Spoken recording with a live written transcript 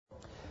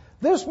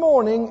This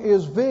morning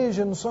is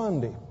Vision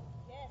Sunday.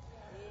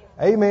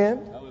 Amen.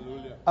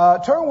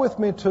 Turn with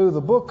me to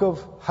the book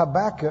of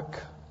Habakkuk.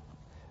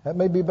 That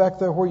may be back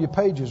there where your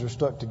pages are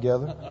stuck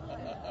together.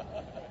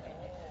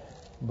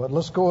 But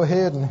let's go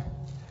ahead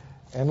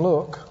and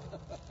look.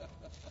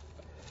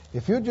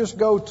 If you just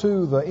go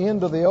to the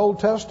end of the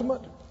Old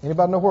Testament,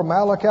 anybody know where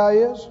Malachi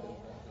is?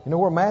 You know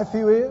where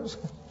Matthew is?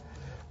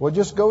 Well,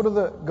 just go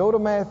to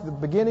Matthew, the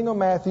beginning of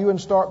Matthew, and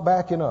start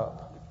backing up.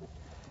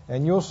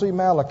 And you'll see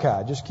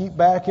Malachi. Just keep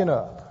backing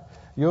up.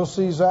 You'll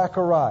see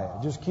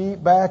Zechariah. Just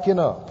keep backing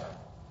up.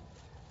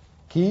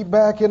 Keep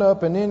backing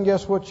up, and then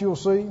guess what you'll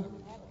see?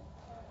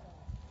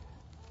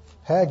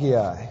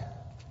 Haggai.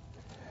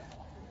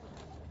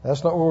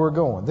 That's not where we're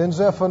going. Then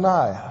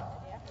Zephaniah.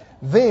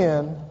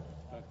 Then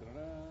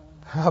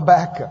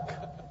Habakkuk.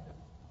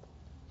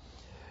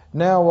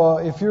 Now,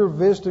 if you're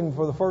visiting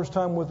for the first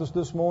time with us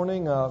this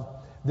morning,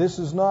 this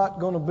is not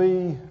going to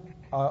be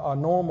a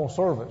normal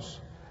service.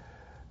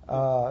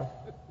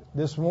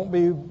 This won't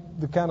be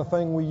the kind of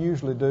thing we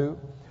usually do,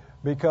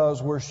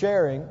 because we're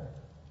sharing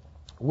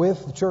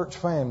with the church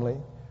family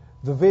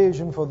the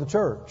vision for the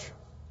church.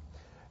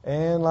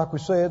 And like we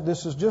said,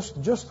 this is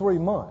just 3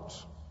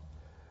 months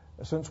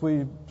since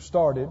we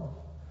started.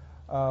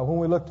 When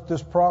we looked at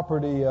this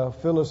property,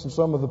 Phyllis and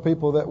some of the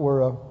people that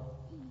were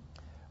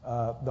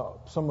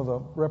some of the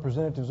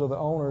representatives of the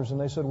owners,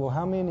 and they said, well,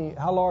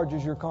 how large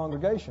is your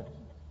congregation?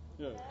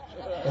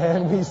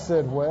 And we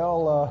said,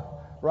 well,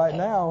 right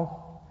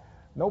now,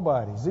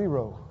 nobody,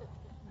 0.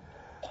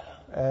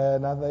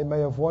 And they may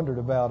have wondered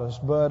about us,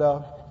 but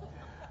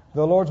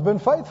the Lord's been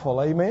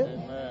faithful, amen?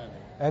 Amen.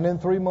 And in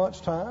 3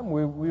 months' time,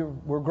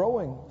 we're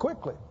growing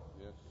quickly,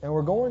 and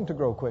we're going to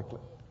grow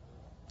quickly.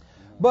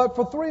 But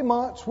for 3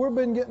 months, we've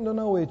been getting to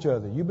know each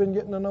other. You've been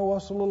getting to know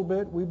us a little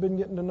bit. We've been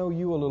getting to know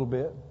you a little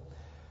bit.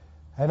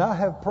 And I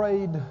have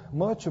prayed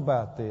much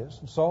about this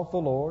and sought the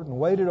Lord and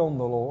waited on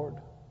the Lord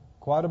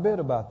quite a bit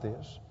about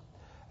this.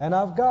 And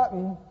I've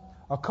gotten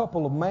a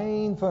couple of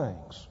main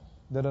things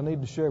that I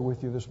need to share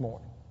with you this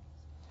morning.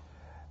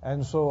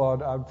 And so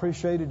I'd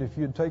appreciate it if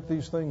you'd take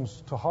these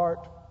things to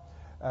heart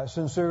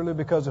sincerely,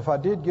 because if I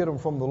did get them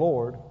from the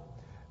Lord,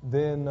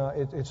 then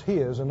it's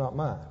His and not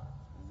mine.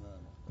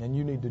 And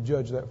you need to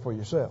judge that for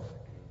yourself.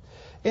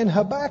 In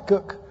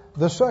Habakkuk,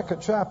 the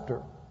 2nd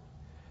chapter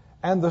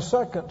and the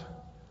 2nd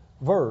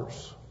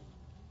verse,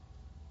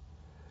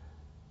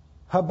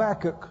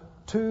 Habakkuk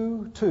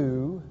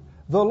 2:2,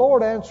 the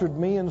Lord answered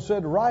me and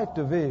said, write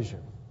the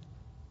vision.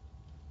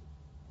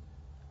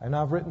 And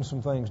I've written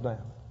some things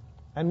down.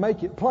 And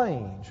make it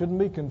plain. Shouldn't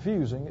be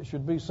confusing. It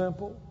should be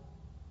simple.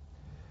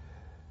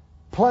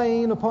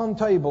 Plain upon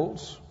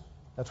tables.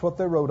 That's what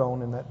they wrote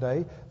on in that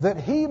day. That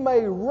he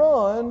may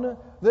run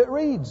that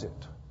reads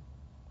it.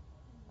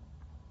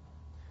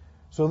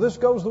 So this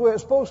goes the way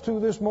it's supposed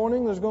to this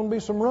morning. There's going to be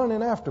some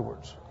running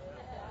afterwards.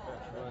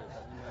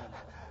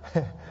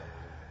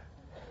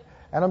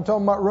 And I'm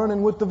talking about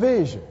running with the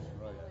vision.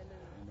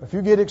 If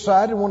you get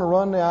excited and want to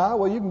run the aisle,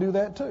 well, you can do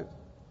that too.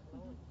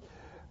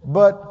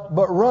 But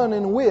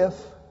running with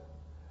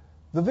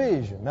the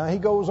vision. Now he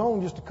goes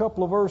on just a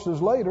couple of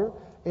verses later.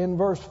 In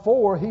verse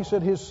 4, he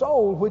said, his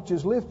soul which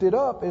is lifted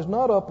up is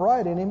not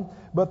upright in him,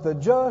 but the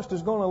just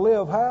is going to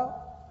live how?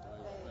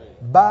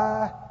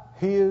 By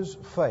his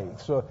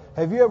faith. So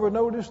have you ever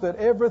noticed that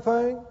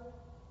everything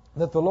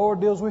that the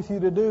Lord deals with you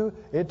to do,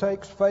 it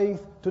takes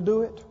faith to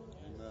do it?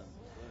 Amen.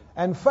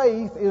 And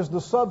faith is the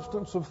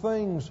substance of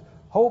things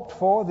hoped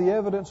for, the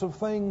evidence of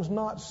things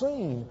not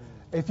seen.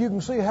 If you can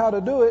see how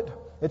to do it,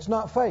 it's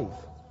not faith.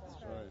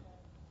 That's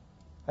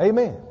right.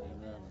 Amen.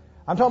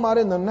 I'm talking about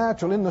in the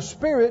natural. In the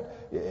spirit,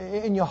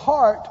 in your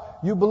heart,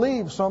 you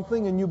believe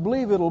something and you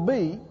believe it'll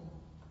be,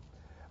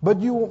 but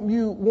you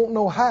won't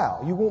know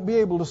how. You won't be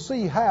able to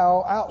see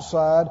how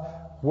outside.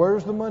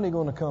 Where's the money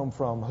going to come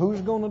from?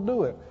 Who's going to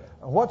do it?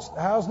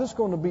 How's this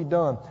going to be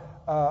done?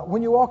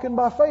 When you walk in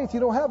by faith,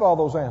 you don't have all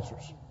those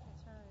answers.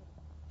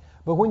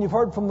 But when you've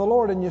heard from the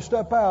Lord and you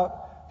step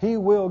out, He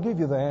will give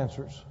you the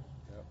answers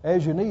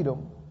as you need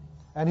them.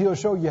 And He'll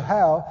show you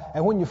how.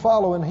 And when you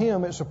follow in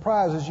Him, it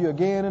surprises you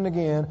again and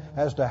again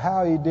as to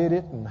how He did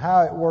it and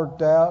how it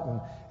worked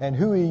out and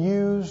who He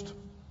used.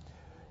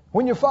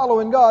 When you're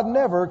following God,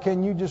 never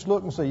can you just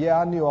look and say, yeah,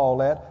 I knew all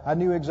that. I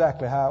knew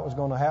exactly how it was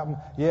going to happen.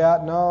 Yeah,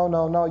 no.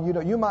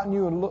 You might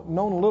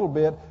known a little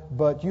bit,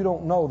 but you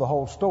don't know the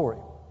whole story.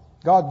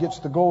 God gets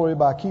the glory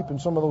by keeping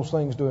some of those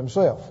things to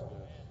Himself.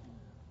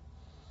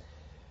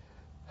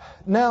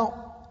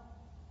 Now,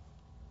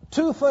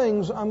 2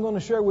 things I'm going to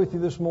share with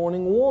you this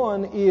morning.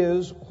 One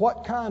is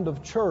what kind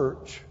of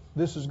church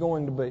this is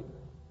going to be.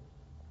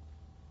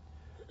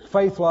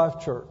 Faith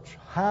Life Church.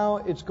 How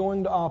it's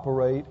going to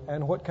operate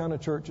and what kind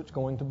of church it's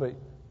going to be.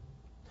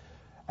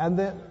 And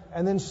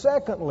then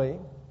secondly,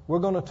 we're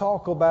going to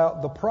talk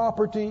about the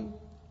property,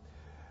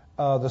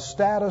 the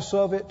status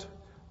of it,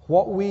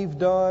 what we've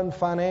done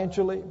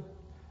financially,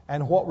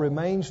 and what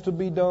remains to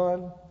be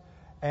done,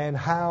 and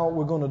how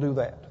we're going to do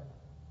that.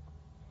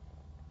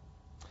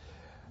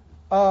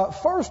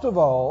 First of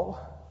all,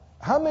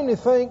 How many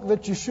think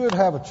that you should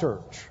have a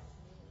church?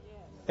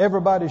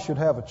 Everybody should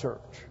have a church.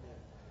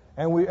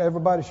 And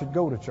everybody should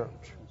go to church.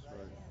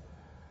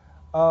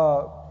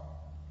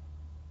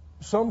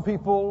 Some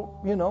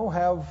people,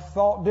 have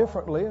thought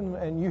differently.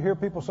 And you hear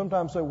people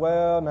sometimes say,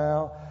 well,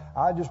 now,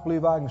 I just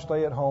believe I can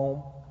stay at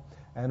home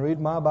and read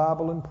my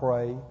Bible and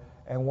pray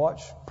and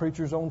watch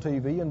preachers on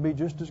TV and be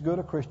just as good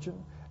a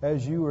Christian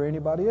as you or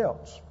anybody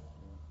else.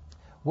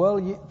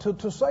 Well,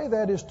 to say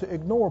that is to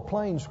ignore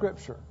plain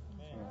Scripture.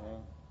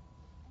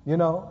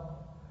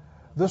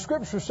 The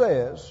Scripture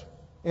says,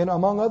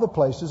 among other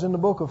places, in the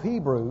book of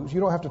Hebrews, you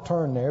don't have to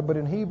turn there, but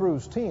in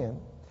Hebrews 10,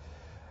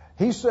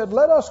 he said,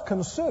 let us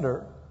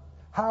consider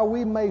how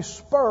we may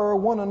spur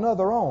one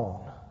another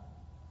on.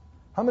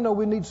 How many know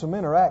we need some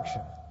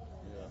interaction?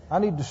 I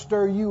need to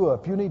stir you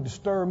up. You need to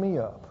stir me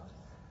up.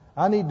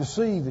 I need to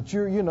see that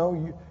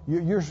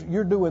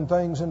you're doing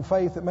things in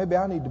faith that maybe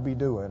I need to be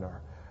doing,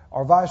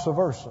 or vice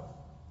versa.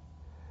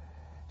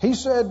 He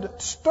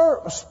said,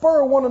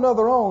 spur one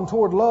another on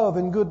toward love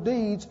and good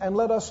deeds, and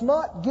let us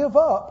not give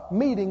up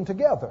meeting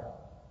together,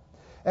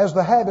 as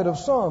the habit of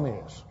some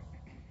is.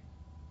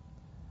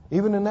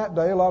 Even in that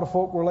day, a lot of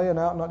folk were laying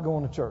out and not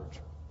going to church.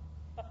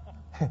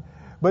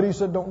 But he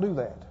said, don't do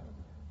that.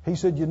 He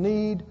said, you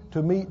need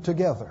to meet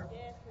together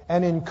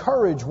and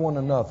encourage one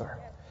another.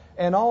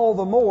 And all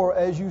the more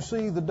as you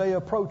see the day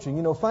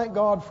approaching. Thank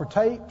God for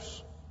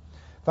tapes.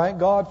 Thank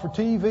God for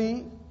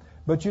TV.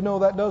 But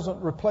that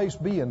doesn't replace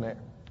being there.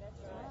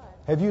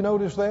 Have you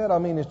noticed that? I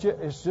mean,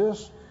 it's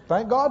just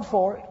thank God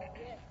for it,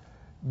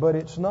 but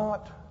it's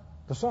not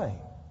the same.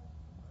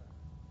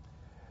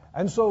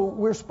 And so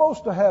we're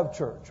supposed to have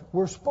church.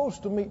 We're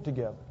supposed to meet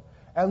together.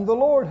 And the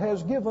Lord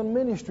has given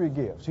ministry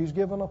gifts. He's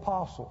given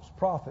apostles,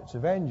 prophets,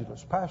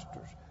 evangelists,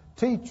 pastors,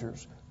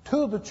 teachers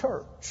to the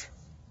church.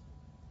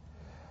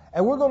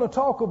 And we're going to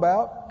talk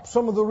about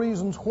some of the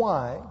reasons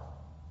why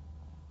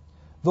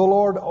the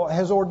Lord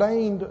has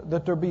ordained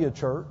that there be a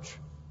church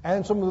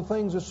and some of the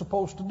things it's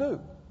supposed to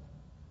do.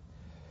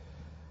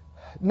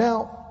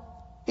 Now,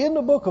 in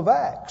the book of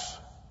Acts,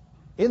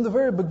 in the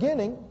very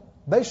beginning,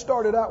 they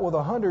started out with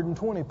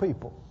 120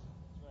 people.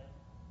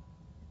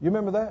 You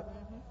remember that?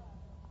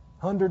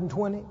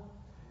 120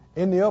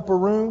 in the upper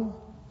room.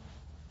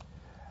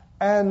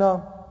 And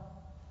on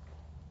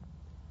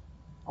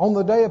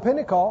the day of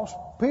Pentecost,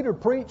 Peter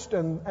preached,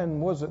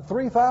 and was it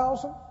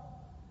 3,000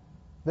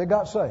 that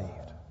got saved?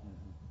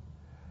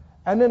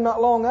 And then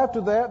not long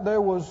after that,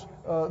 there was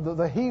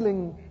the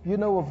healing,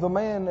 of the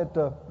man at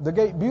the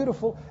Gate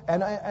Beautiful,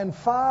 and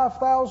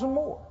 5,000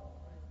 more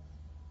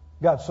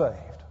got saved.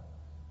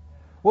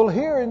 Well,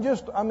 here in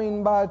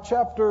by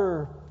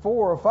chapter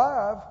 4 or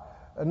 5,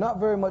 not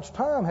very much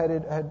time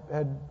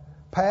had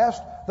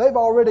passed. They've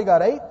already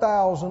got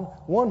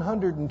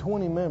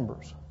 8,120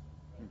 members.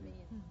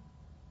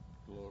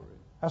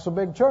 That's a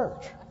big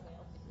church,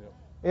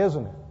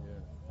 isn't it?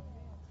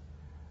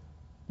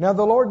 Now,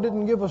 the Lord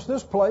didn't give us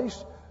this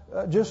place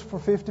just for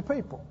 50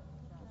 people.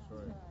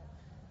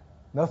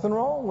 Nothing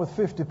wrong with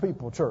 50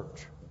 people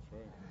church.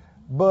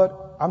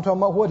 But I'm talking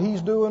about what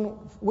He's doing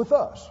with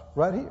us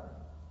right here.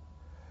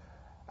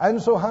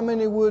 And so how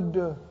many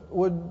would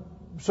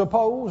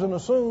suppose and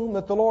assume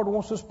that the Lord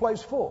wants this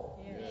place full?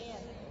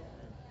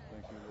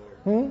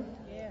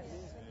 Yes.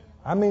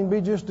 I mean,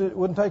 it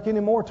wouldn't take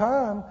any more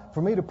time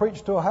for me to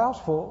preach to a house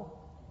full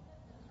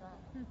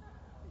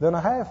than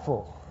a half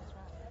full.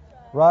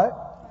 Right?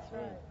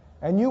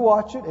 And you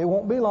watch it. It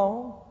won't be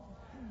long.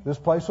 This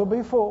place will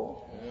be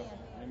full.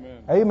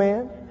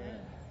 Amen.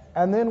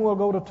 And then we'll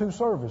go to 2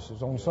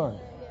 services on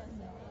Sunday.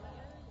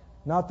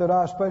 Not that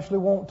I especially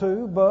want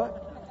to,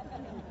 but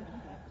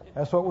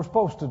that's what we're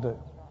supposed to do.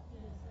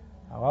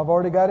 Now, I've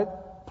already got it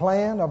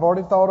planned. I've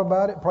already thought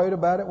about it, prayed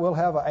about it. We'll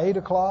have a 8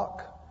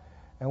 o'clock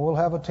and we'll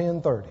have a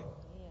 10:30.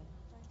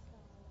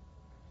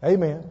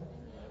 Amen.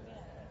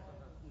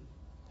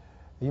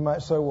 You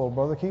might say, well,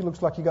 Brother Key,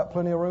 looks like you got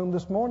plenty of room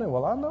this morning.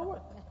 Well, I know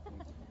it.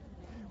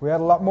 We had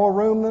a lot more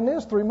room than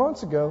this 3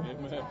 months ago.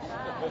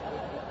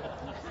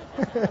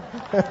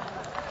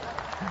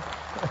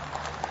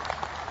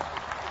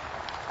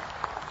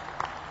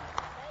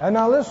 And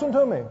now listen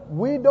to me.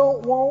 We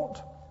don't want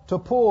to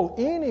pull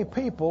any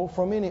people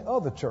from any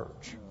other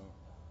church.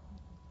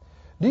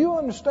 Do you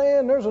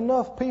understand there's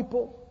enough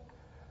people,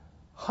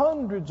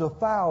 hundreds of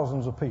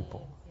thousands of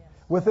people,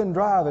 within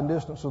driving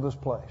distance of this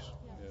place?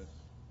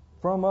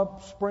 From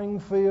up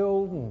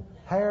Springfield and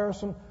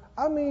Harrison.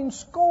 I mean,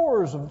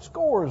 scores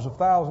of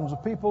thousands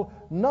of people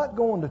not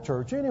going to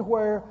church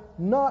anywhere,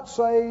 not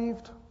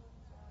saved,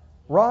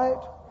 right?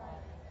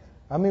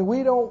 I mean,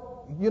 we don't,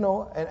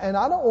 and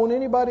I don't want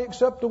anybody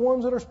except the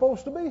ones that are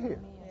supposed to be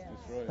here.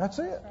 That's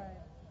it.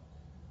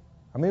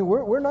 I mean,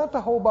 we're not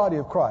the whole body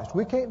of Christ.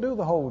 We can't do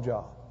the whole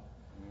job.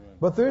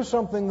 But there's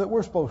something that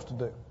we're supposed to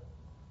do.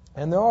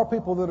 And there are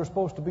people that are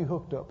supposed to be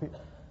hooked up here.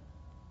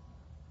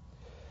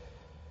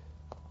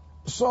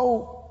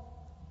 So,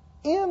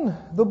 in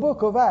the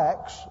book of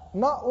Acts,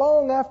 not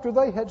long after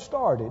they had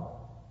started,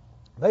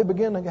 they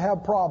began to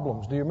have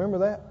problems. Do you remember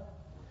that?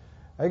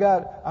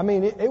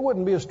 It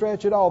wouldn't be a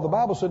stretch at all. The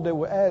Bible said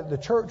the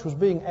church was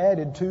being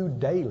added to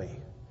daily,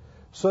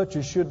 such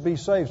as should be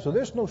saved. So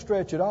there's no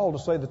stretch at all to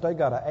say that they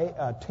got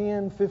a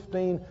 10,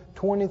 15,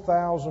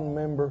 20,000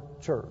 member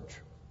church.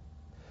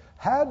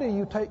 How do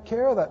you take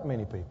care of that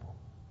many people?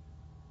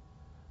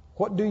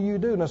 What do you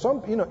do? Now,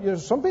 some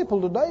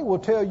people today will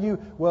tell you,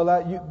 well,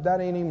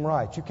 that ain't even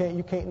right. You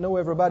can't know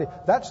everybody.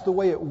 That's the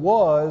way it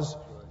was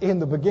in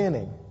the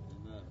beginning.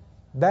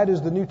 That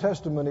is the New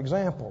Testament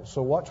example.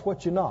 So watch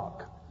what you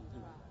knock.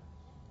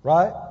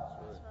 Right?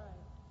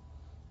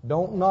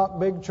 Don't knock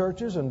big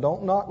churches and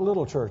don't knock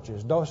little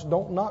churches.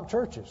 Don't knock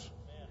churches.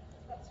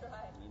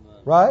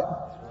 Right?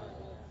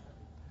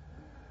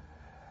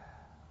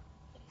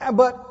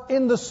 But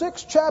in the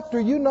 6th chapter,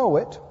 you know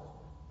it,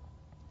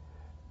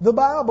 the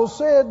Bible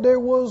said there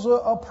was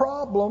a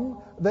problem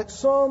that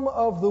some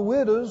of the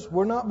widows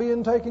were not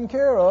being taken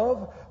care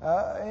of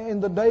in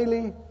the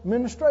daily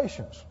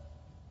ministrations.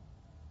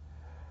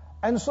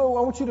 And so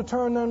I want you to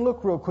turn there and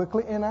look real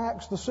quickly in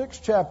Acts, the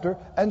 6th chapter,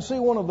 and see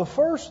one of the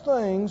first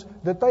things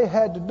that they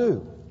had to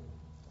do.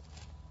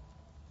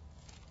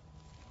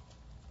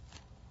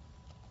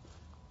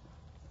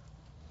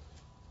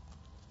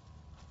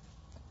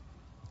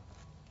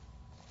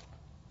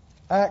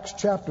 Acts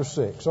chapter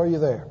 6. Are you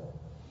there?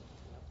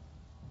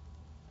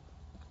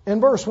 In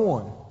verse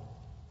 1.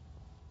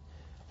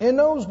 In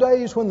those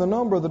days when the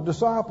number of the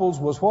disciples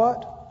was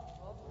what?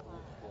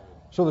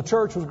 So the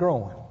church was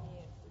growing.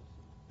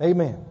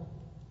 Amen.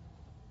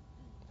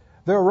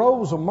 There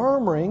arose a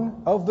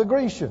murmuring of the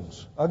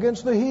Grecians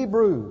against the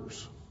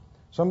Hebrews.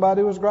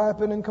 Somebody was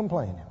griping and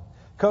complaining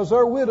because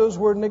their widows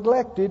were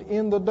neglected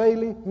in the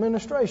daily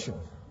ministration.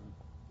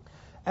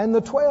 And the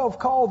 12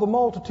 called the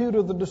multitude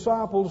of the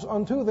disciples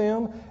unto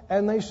them,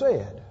 and they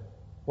said,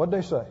 what'd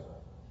they say?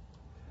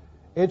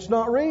 It's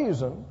not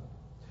reason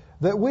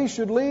that we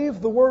should leave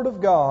the Word of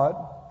God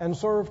and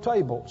serve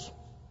tables.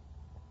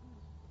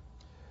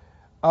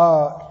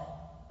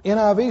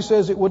 NIV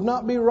says it would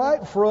not be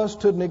right for us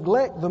to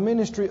neglect the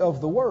ministry of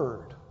the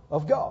Word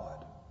of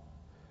God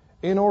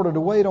in order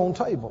to wait on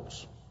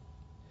tables.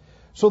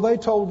 So they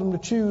told them to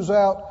choose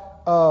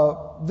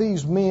out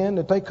these men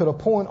that they could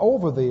appoint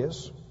over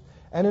this.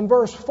 And in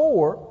verse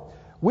 4,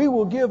 we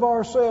will give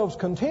ourselves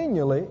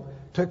continually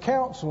to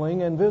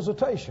counseling and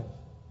visitation.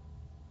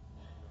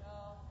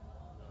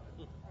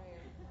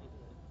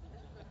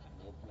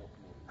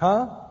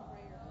 Huh?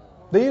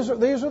 These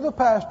are the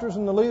pastors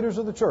and the leaders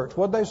of the church.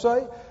 What'd they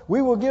say?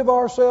 We will give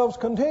ourselves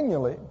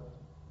continually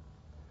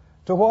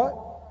to what?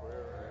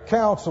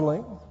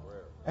 Counseling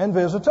and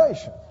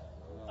visitation.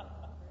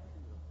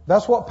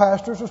 That's what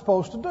pastors are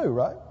supposed to do,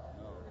 right?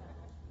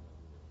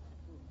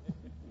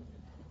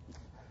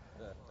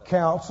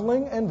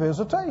 Counseling and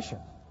visitation.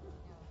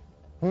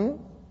 Now,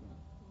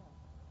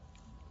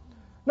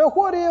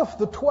 what if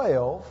the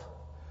 12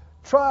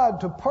 tried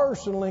to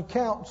personally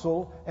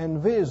counsel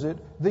and visit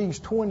these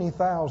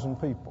 20,000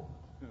 people?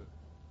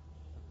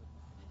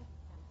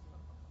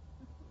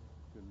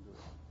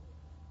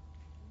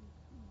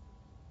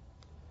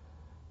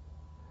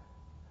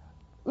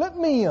 Let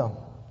me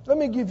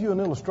give you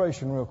an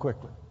illustration real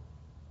quickly.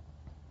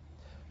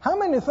 How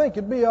many think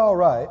it'd be all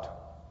right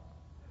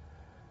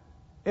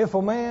if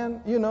a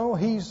man,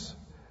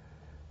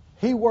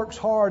 he works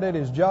hard at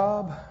his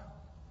job,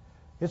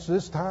 it's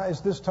this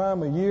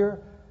time of year,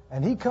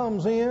 and he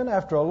comes in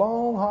after a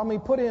long,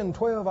 put in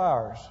 12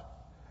 hours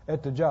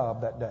at the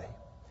job that day.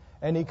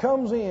 And he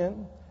comes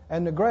in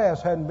and the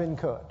grass hadn't been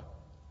cut.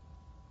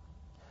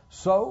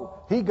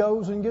 So he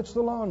goes and gets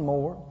the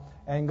lawnmower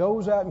and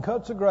goes out and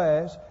cuts the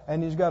grass,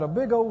 and he's got a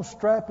big old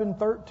strapping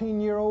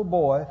 13-year-old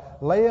boy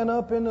laying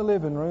up in the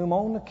living room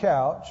on the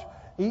couch,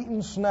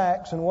 eating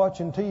snacks and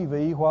watching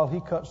TV while he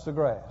cuts the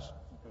grass.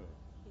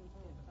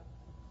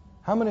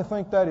 How many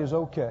think that is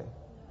okay?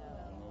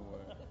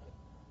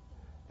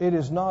 It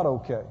is not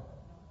okay.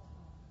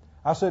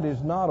 I said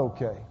it's not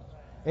okay.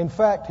 In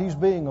fact, he's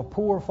being a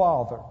poor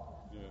father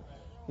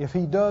if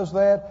he does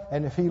that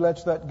and if he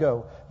lets that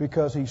go,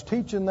 because he's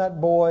teaching that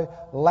boy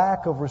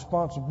lack of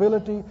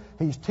responsibility.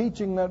 He's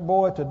teaching that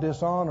boy to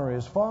dishonor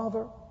his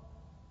father.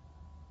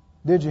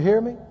 Did you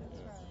hear me?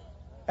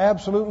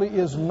 Absolutely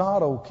is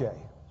not okay.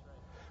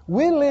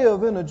 We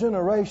live in a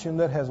generation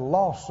that has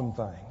lost some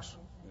things.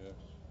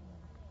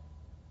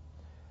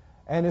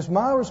 And it's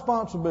my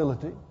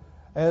responsibility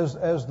as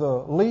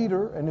the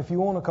leader, and if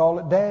you want to call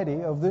it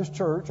daddy of this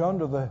church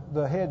under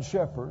the head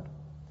shepherd,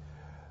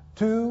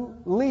 to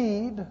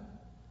lead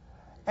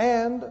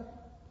and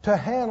to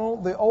handle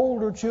the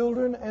older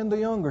children and the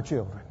younger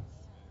children.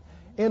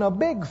 In a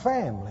big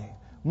family,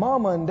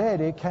 mama and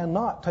daddy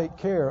cannot take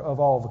care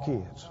of all the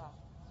kids.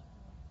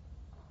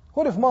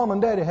 What if mom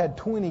and daddy had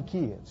 20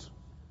 kids?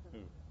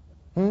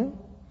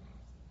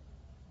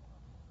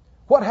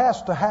 What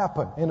has to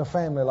happen in a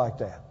family like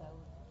that?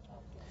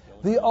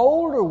 The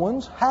older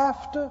ones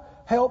have to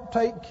help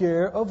take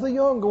care of the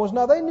younger ones.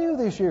 Now, they knew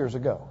this years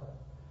ago,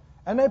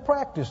 and they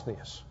practiced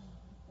this.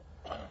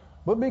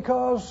 But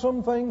because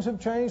some things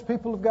have changed,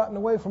 people have gotten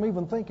away from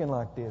even thinking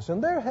like this.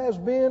 And there has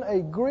been a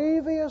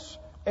grievous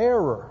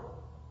error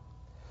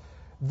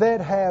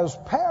that has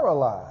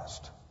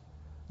paralyzed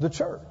the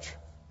church,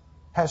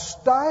 has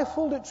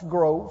stifled its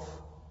growth,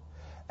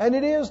 and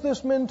it is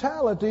this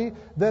mentality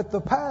that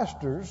the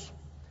pastors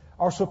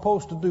are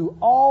supposed to do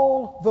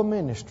all the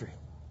ministry.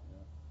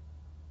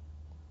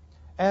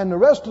 And the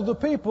rest of the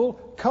people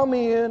come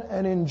in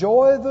and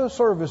enjoy the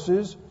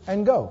services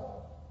and go.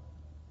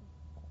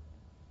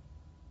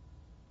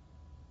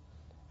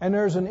 And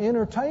there's an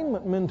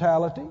entertainment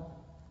mentality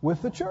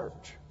with the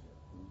church.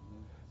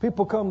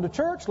 People come to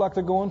church like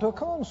they're going to a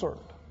concert,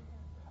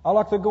 or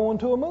like they're going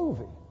to a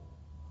movie.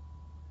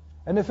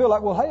 And they feel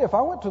like, well, hey, if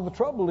I went to the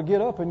trouble to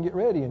get up and get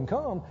ready and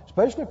come,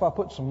 especially if I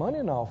put some money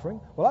in the offering,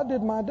 well, I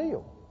did my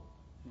deal.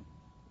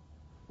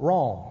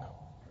 Wrong.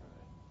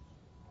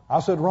 I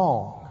said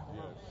wrong.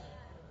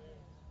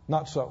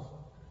 Not so.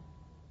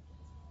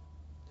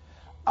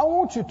 I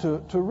want you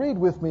to read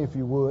with me, if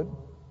you would,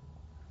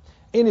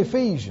 in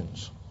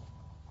Ephesians.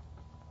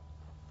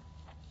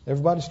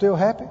 Everybody still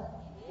happy?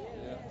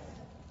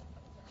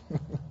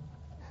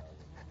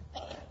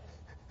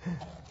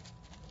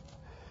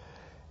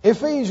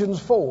 Ephesians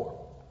 4.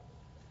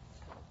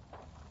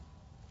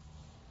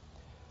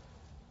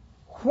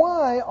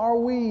 Why are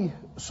we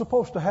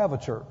supposed to have a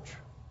church?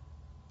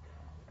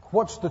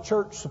 What's the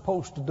church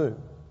supposed to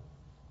do?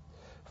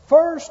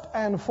 First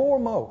and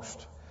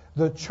foremost,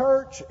 the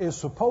church is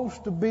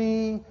supposed to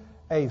be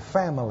a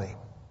family.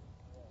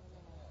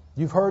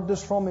 You've heard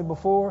this from me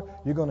before.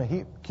 You're going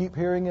to keep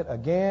hearing it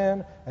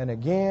again and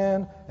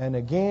again and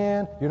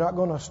again. You're not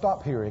going to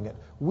stop hearing it.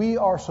 We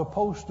are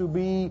supposed to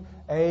be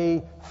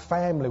a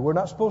family. We're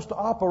not supposed to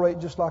operate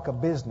just like a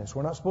business.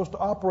 We're not supposed to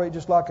operate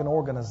just like an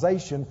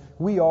organization.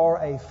 We are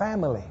a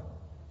family.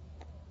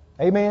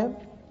 Amen?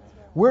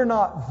 We're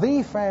not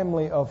the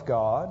family of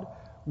God.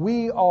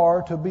 We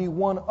are to be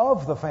one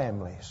of the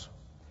families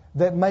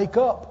that make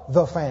up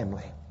the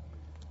family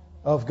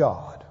of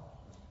God.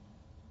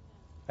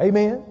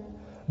 Amen?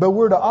 But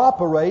we're to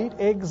operate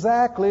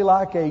exactly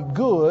like a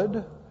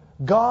good,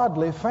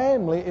 godly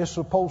family is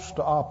supposed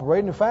to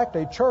operate. In fact,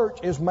 a church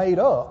is made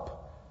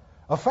up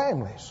of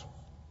families.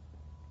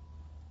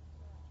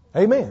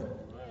 Amen?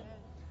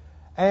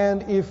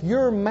 And if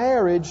your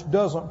marriage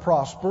doesn't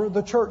prosper,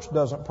 the church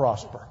doesn't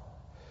prosper.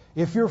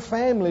 If your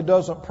family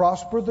doesn't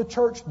prosper, the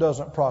church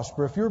doesn't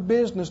prosper. If your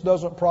business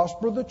doesn't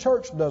prosper, the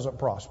church doesn't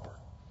prosper.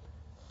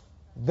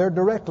 They're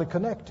directly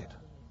connected.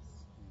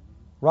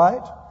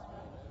 Right?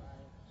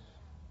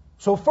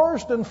 So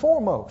first and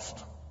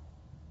foremost,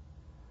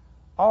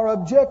 our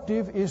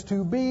objective is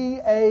to be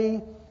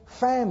a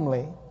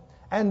family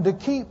and to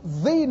keep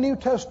the New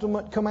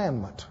Testament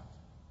commandment,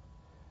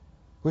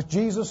 which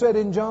Jesus said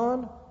in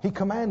John. He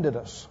commanded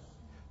us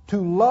to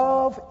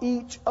love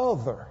each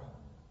other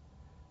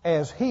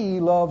as He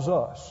loves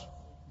us.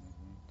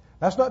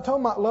 That's not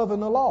talking about loving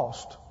the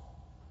lost.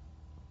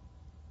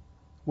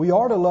 We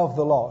are to love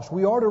the lost.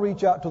 We are to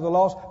reach out to the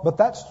lost, but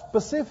that's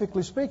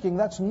specifically speaking,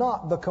 that's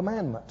not the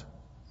commandment.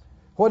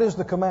 What is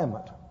the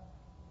commandment?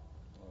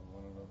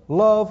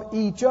 Love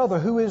each other.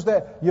 Who is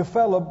that? Your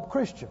fellow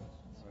Christian.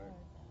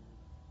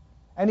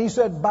 And He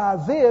said, by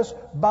this,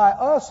 by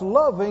us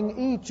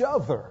loving each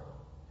other,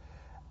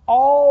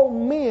 all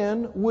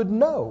men would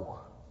know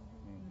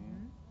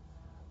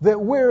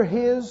that we're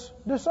His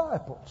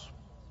disciples.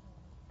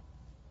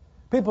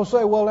 People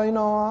say, well,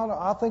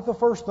 I think the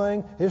first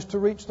thing is to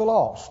reach the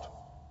lost.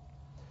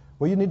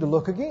 Well, you need to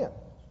look again.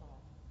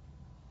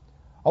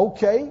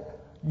 Okay,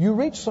 you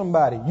reach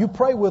somebody. You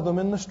pray with them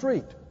in the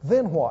street.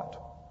 Then what?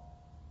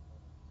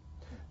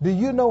 Do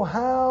you know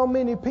how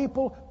many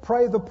people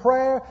pray the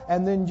prayer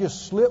and then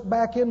just slip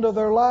back into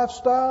their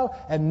lifestyle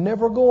and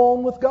never go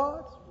on with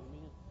God?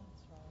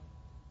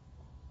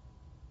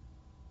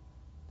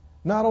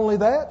 Not only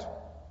that,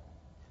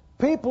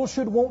 people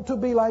should want to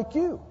be like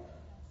you.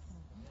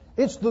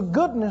 It's the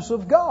goodness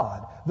of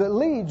God that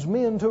leads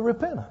men to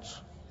repentance.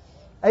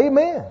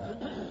 Amen.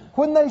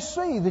 When they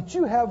see that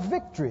you have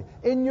victory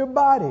in your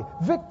body,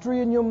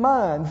 victory in your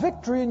mind,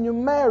 victory in your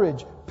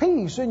marriage,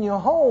 peace in your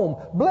home,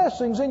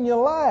 blessings in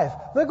your life,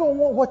 they're going to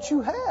want what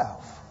you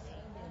have.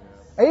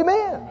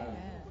 Amen.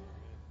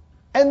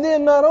 And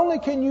then not only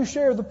can you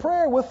share the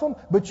prayer with them,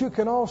 but you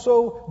can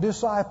also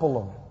disciple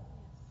them.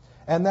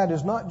 And that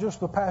is not just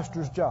the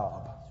pastor's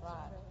job.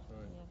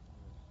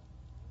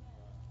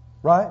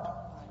 Right?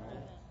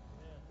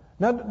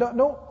 Now,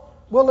 don't.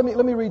 Well,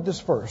 let me read this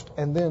first,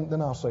 and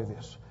then I'll say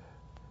this.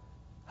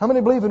 How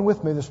many believing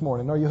with me this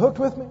morning? Are you hooked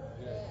with me?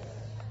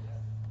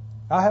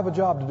 I have a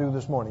job to do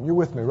this morning. You're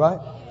with me, right?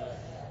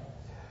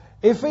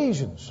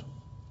 Ephesians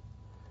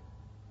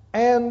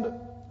and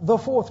the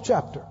 4th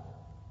chapter,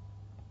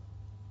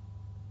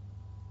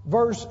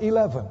 verse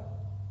 11.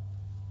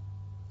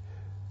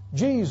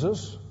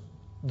 Jesus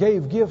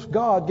gave gifts.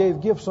 God gave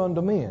gifts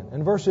unto men.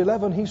 In verse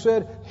 11, He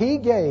said, He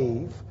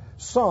gave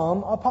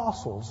some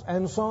apostles,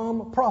 and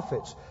some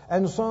prophets,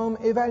 and some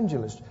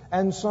evangelists,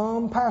 and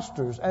some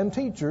pastors and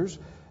teachers.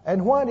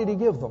 And why did He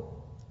give them?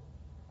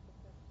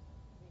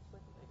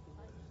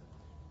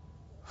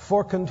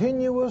 For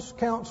continuous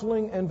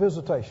counseling and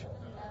visitation.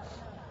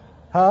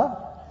 Huh?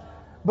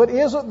 But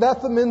isn't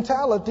that the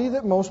mentality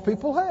that most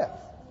people have?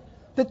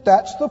 That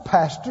that's the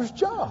pastor's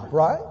job,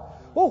 right?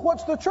 Well,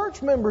 what's the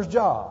church member's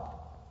job?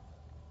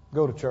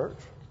 Go to church.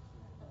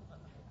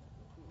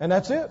 And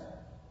that's it.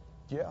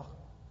 Yeah.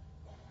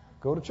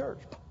 Go to church.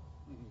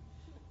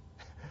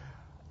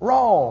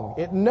 Wrong.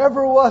 It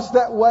never was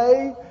that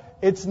way.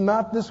 It's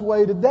not this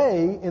way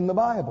today in the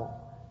Bible.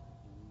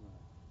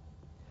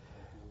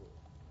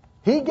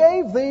 He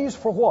gave these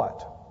for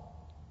what?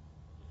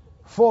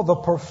 For the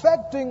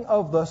perfecting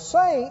of the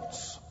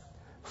saints,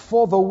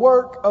 for the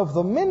work of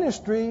the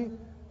ministry,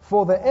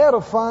 for the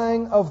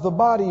edifying of the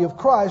body of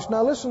Christ.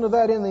 Now listen to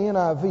that in the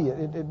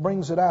NIV. It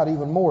brings it out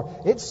even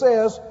more. It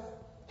says,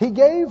 He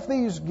gave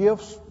these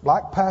gifts,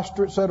 like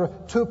pastor, etc.,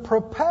 to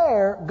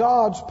prepare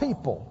God's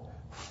people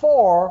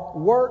for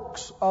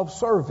works of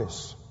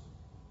service.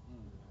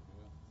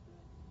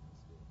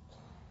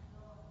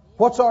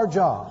 What's our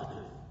job?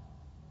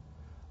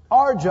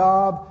 Our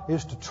job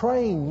is to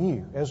train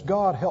you, as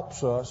God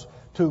helps us,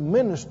 to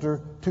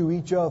minister to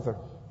each other,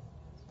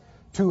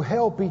 to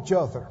help each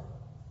other.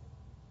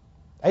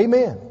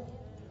 Amen.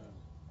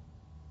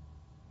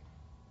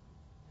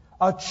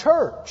 A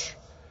church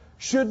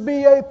should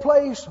be a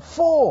place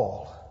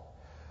full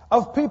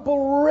of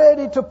people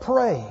ready to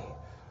pray,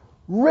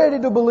 ready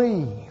to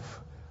believe,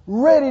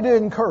 ready to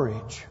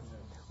encourage,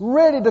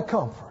 ready to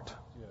comfort.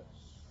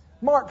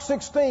 Mark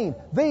 16,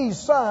 these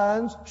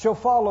signs shall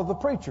follow the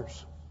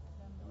preachers.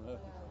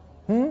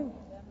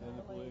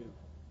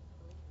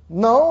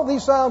 No,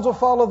 these signs will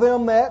follow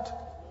them that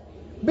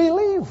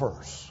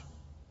believers.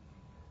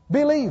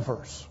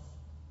 Believers.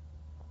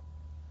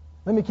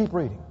 Let me keep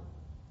reading.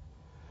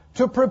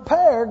 To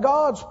prepare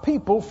God's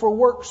people for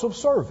works of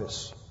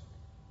service,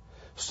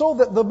 so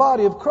that the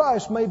body of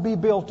Christ may be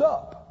built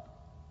up.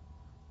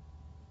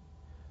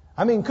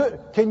 I mean,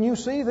 can you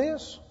see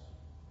this?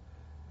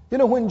 You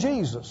know, when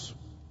Jesus'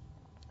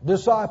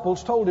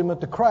 disciples told him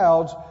that the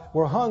crowds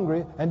were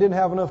hungry and didn't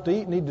have enough to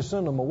eat and needed to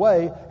send them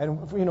away,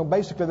 and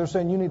basically they're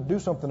saying you need to do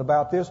something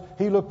about this,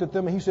 he looked at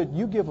them and he said,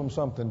 you give them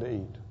something to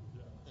eat.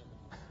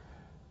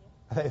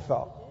 They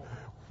thought,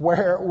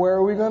 where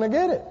are we going to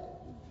get it?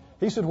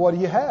 He said, what do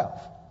you have?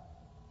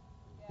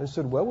 They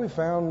said, well, we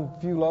found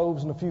a few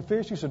loaves and a few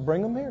fish. He said,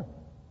 bring them here.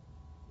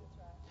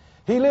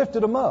 He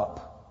lifted them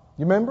up.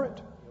 You remember it?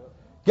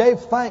 Gave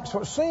thanks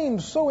for it.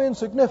 Seemed so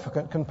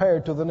insignificant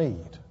compared to the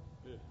need.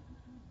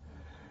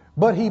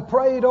 But he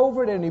prayed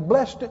over it and he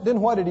blessed it. Then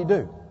what did he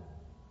do?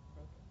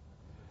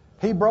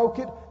 He broke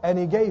it and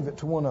he gave it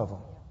to one of them.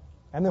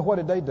 And then what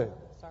did they do?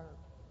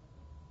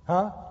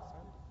 Huh?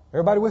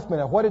 Everybody with me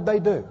now. What did they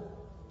do?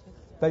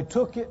 They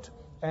took it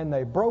and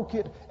they broke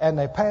it and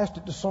they passed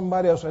it to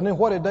somebody else. And then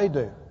what did they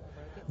do?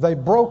 They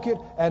broke it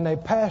and they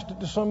passed it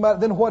to somebody.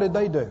 Then what did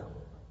they do?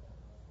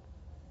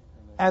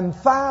 And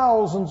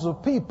thousands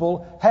of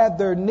people had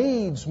their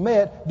needs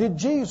met. Did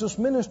Jesus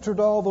minister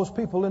to all those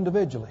people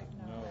individually?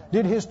 No.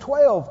 Did His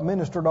 12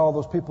 minister to all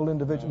those people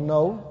individually?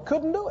 No.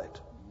 Couldn't do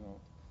it. No.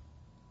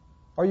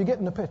 Are you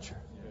getting the picture?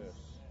 Yes.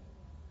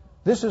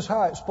 This is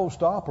how it's supposed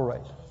to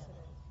operate.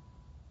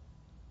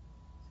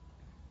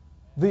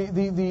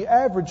 The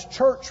average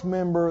church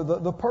member,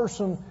 the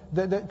person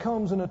that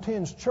comes and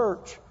attends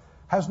church,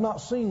 has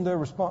not seen their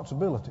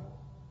responsibility.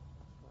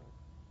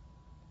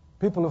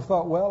 People have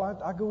thought, well,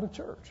 I go to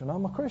church and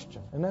I'm a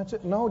Christian and that's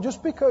it. No,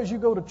 just because you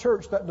go to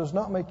church, that does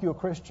not make you a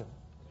Christian.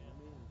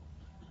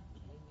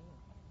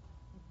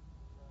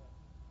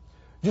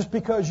 Just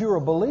because you're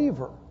a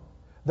believer,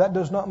 that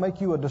does not make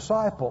you a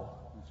disciple,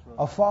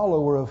 a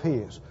follower of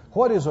His.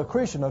 What is a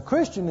Christian? A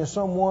Christian is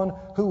someone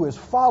who is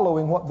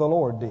following what the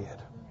Lord did.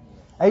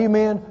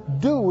 Amen.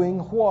 Doing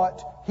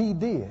what He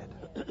did.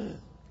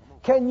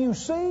 Can you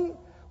see?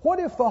 What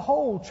if the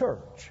whole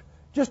church,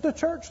 just a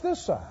church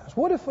this size,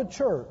 what if a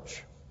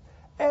church,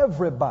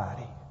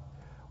 everybody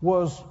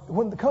was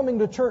when coming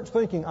to church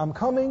thinking, I'm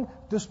coming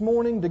this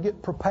morning to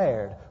get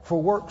prepared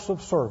for works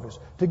of service,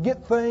 to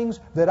get things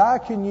that I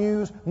can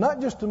use,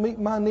 not just to meet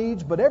my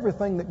needs, but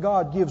everything that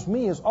God gives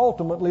me is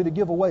ultimately to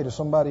give away to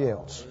somebody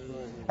else.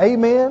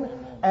 Amen.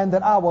 And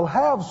that I will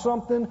have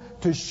something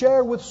to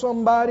share with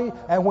somebody.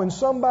 And when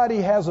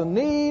somebody has a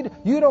need,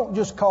 you don't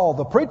just call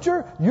the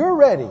preacher. You're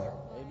ready.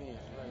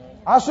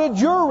 I said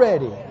you're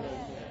ready.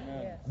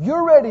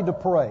 You're ready to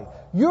pray.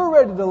 You're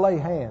ready to lay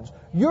hands.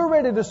 You're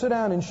ready to sit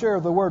down and share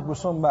the word with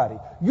somebody.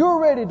 You're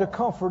ready to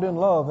comfort and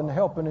love and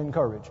help and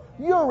encourage.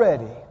 You're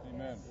ready.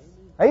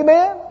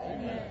 Amen?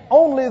 Amen?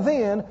 Only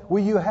then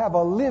will you have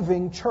a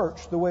living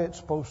church the way it's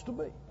supposed to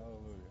be.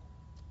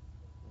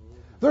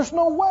 There's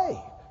no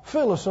way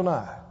Phyllis and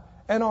I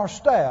and our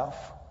staff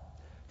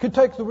could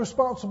take the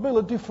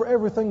responsibility for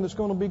everything that's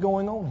going to be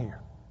going on here.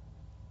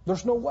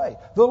 There's no way.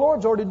 The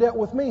Lord's already dealt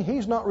with me.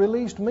 He's not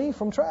released me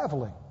from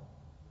traveling.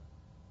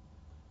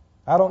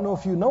 I don't know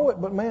if you know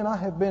it, but man, I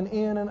have been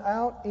in and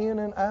out, in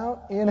and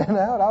out, in and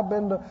out. I've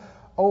been to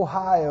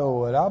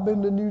Ohio, and I've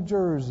been to New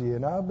Jersey,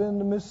 and I've been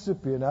to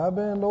Mississippi, and I've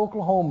been to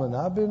Oklahoma, and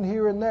I've been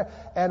here and there.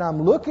 And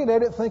I'm looking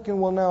at it thinking,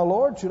 well, now,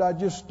 Lord, should I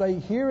just stay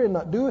here and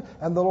not do it?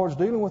 And the Lord's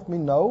dealing with me.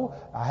 No,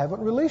 I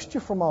haven't released you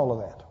from all of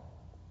that.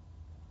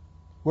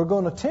 We're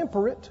going to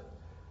temper it.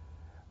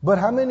 But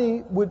how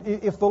many would,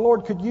 if the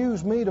Lord could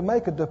use me to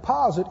make a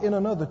deposit in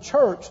another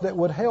church that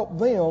would help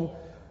them,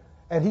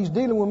 and He's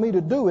dealing with me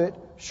to do it,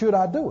 should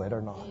I do it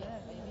or not?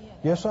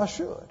 Yes, I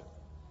should.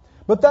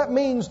 But that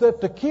means that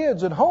the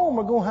kids at home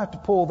are going to have to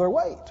pull their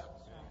weight.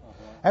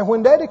 And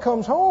when Daddy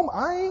comes home,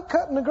 I ain't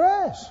cutting the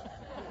grass.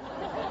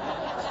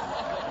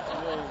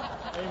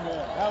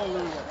 Amen.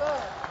 Hallelujah.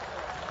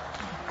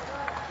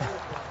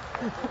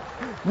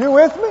 You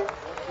with me?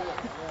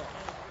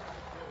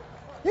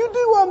 You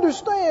do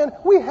understand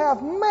we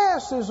have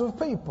masses of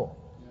people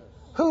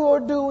who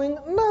are doing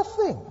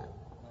nothing.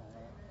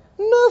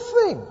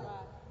 Nothing.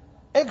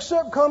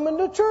 Except coming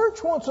to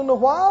church once in a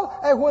while.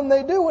 And when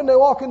they do, when they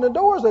walk in the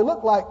doors, they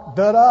look like,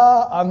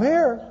 da-da, I'm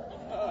here.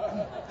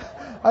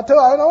 I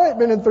know I ain't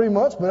been in 3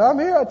 months, but I'm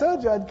here. I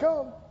told you I'd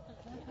come.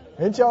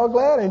 Ain't y'all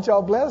glad? Ain't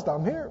y'all blessed?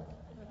 I'm here.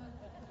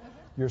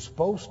 You're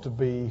supposed to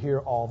be here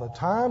all the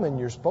time, and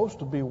you're supposed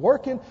to be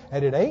working,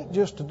 and it ain't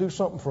just to do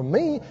something for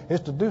me,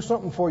 it's to do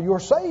something for your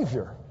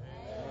Savior,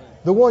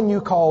 the one you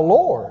call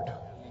Lord.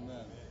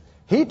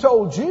 He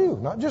told you,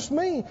 not just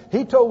me,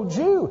 He told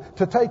you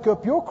to take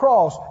up your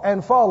cross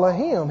and follow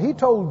Him. He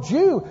told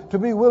you to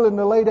be willing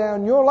to lay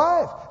down your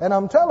life. And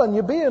I'm telling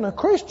you, being a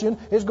Christian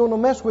is going to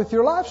mess with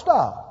your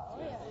lifestyle.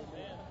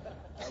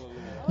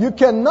 You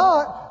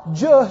cannot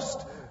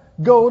just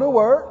go to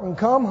work and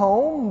come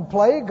home and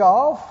play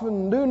golf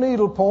and do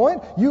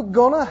needlepoint. You're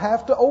going to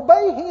have to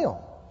obey Him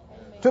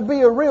to be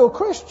a real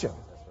Christian.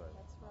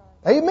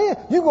 Amen.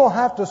 You're going to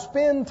have to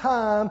spend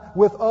time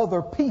with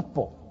other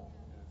people.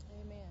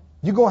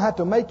 You're going to have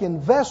to make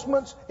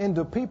investments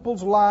into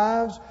people's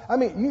lives. I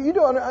mean, you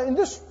don't, in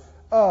this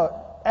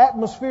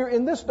atmosphere,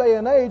 in this day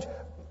and age,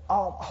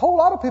 a whole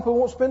lot of people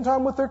won't spend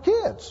time with their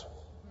kids.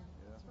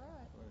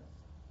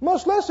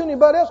 Much less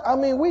anybody else. I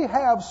mean, we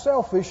have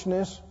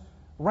selfishness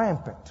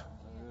rampant.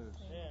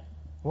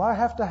 Well, I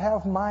have to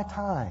have my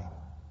time.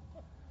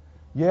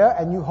 Yeah,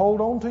 and you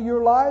hold on to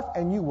your life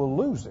and you will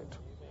lose it.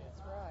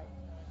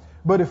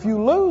 But if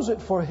you lose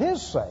it for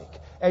His sake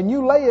and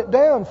you lay it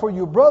down for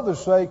your brother's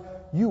sake,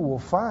 you will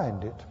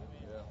find it.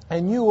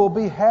 And you will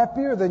be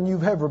happier than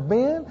you've ever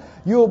been.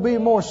 You'll be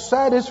more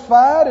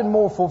satisfied and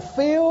more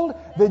fulfilled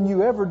than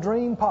you ever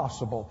dreamed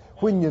possible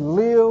when you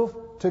live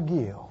to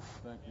give.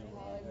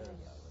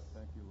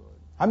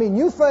 I mean,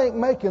 you think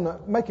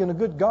making a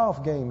good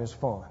golf game is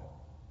fun.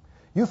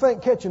 You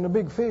think catching a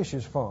big fish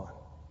is fun.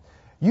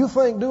 You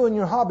think doing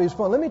your hobby is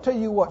fun. Let me tell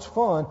you what's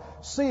fun.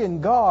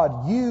 Seeing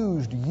God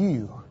used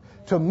you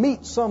to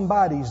meet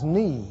somebody's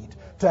need,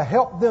 to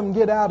help them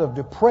get out of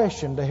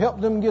depression, to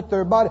help them get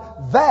their body.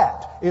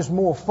 That is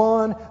more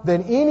fun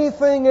than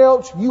anything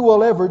else you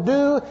will ever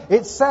do.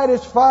 It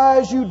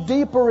satisfies you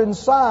deeper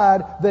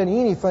inside than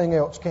anything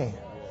else can.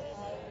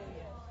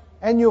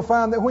 And you'll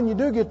find that when you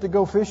do get to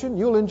go fishing,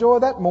 you'll enjoy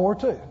that more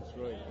too.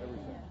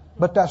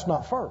 But that's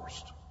not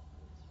first.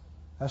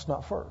 That's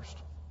not first.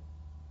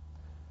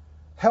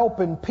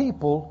 Helping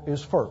people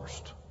is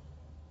first.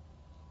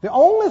 The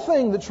only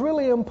thing that's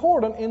really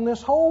important in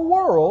this whole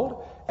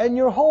world and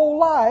your whole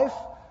life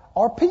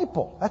are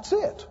people. That's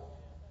it.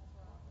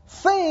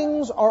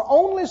 Things are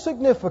only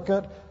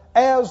significant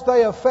as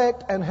they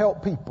affect and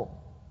help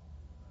people.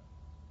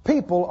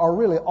 People are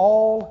really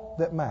all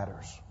that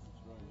matters.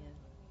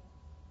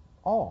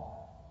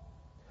 All.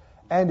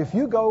 And if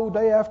you go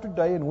day after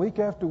day and week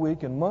after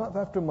week and month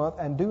after month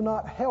and do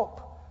not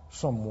help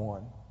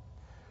someone,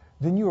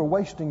 then you are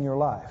wasting your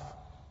life.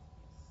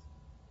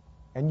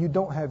 And you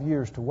don't have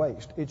years to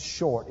waste. It's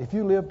short. If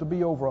you live to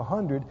be over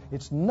 100,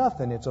 it's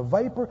nothing. It's a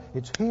vapor.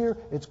 It's here.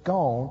 It's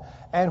gone.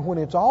 And when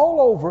it's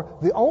all over,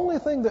 the only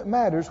thing that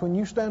matters when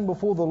you stand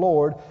before the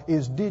Lord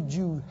is, did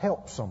you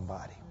help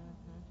somebody?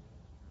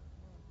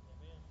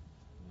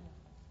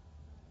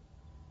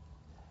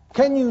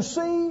 Can you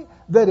see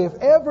that if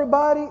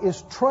everybody is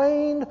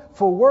trained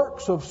for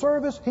works of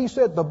service, He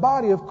said the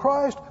body of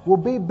Christ will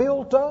be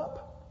built up?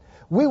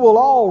 We will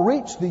all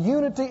reach the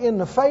unity in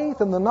the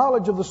faith and the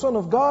knowledge of the Son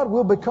of God.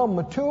 We'll become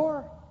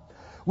mature.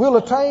 We'll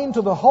attain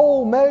to the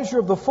whole measure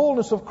of the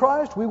fullness of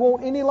Christ. We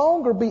won't any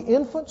longer be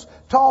infants,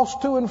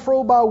 tossed to and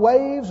fro by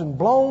waves and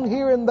blown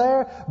here and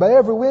there by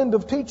every wind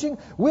of teaching.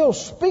 We'll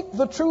speak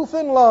the truth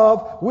in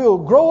love. We'll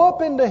grow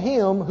up into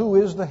Him who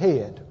is the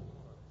head.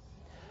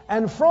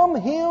 And from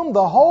Him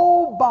the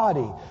whole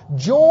body,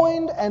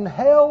 joined and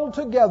held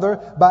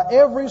together by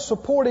every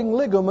supporting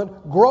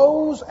ligament,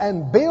 grows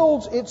and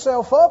builds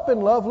itself up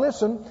in love,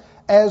 listen,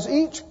 as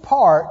each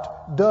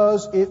part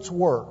does its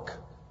work.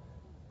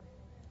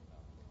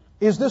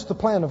 Is this the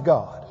plan of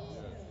God?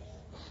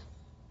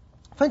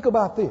 Think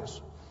about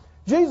this.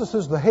 Jesus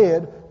is the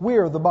head, we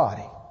are the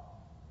body.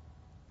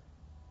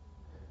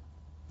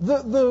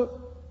 The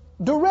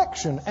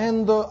direction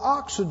and the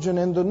oxygen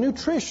and the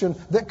nutrition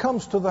that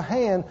comes to the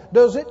hand,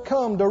 does it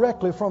come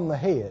directly from the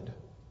head?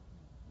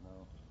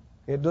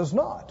 It does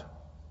not.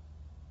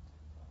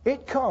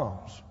 It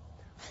comes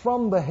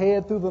from the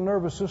head through the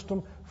nervous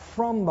system,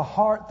 from the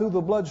heart through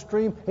the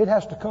bloodstream. It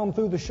has to come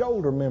through the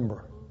shoulder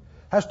member.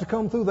 Has to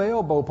come through the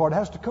elbow part.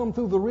 Has to come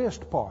through the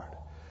wrist part.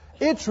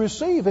 It's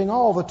receiving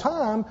all the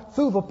time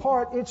through the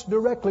part it's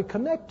directly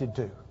connected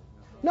to.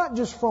 Not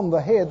just from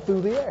the head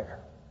through the air.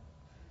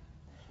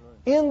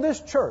 In this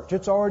church,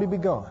 it's already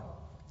begun,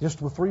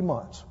 just with 3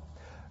 months.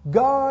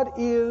 God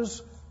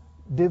is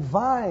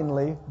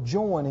divinely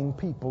joining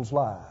people's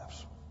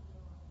lives.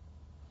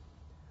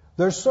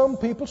 There's some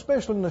people,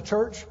 especially in the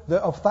church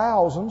of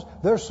thousands,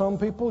 there's some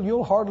people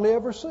you'll hardly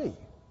ever see.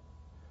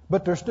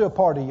 But they're still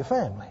part of your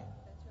family.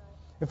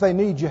 If they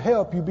need your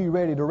help, you be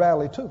ready to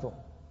rally to them.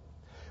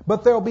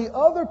 But there'll be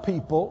other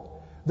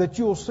people that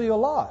you'll see a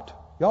lot.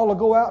 Y'all will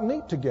go out and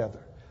eat together.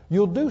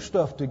 You'll do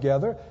stuff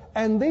together.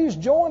 And these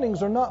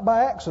joinings are not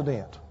by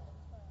accident.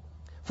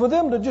 For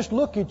them to just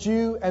look at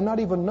you and not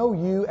even know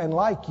you and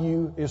like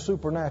you is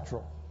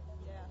supernatural.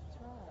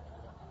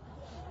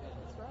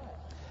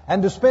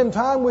 And to spend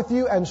time with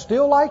you and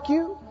still like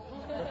you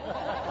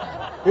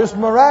is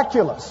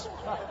miraculous.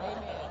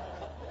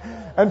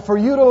 And for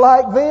you to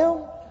like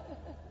them,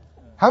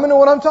 how many know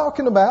what I'm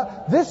talking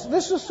about?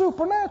 This is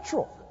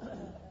supernatural.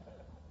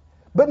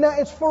 But now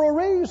it's for a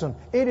reason.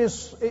 It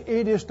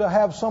is to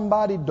have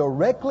somebody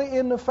directly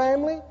in the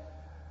family,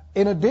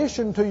 in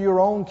addition to your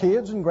own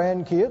kids and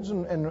grandkids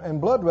and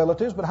blood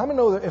relatives. But how many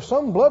know that if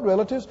some blood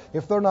relatives,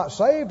 if they're not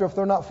saved or if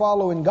they're not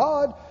following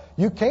God,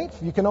 you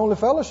can only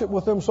fellowship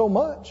with them so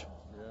much.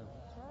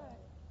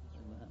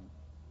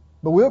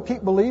 But we'll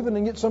keep believing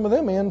and get some of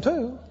them in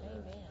too.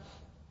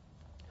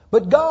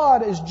 But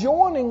God is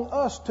joining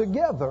us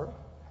together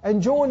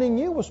and joining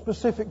you with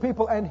specific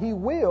people, and He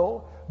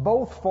will,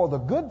 both for the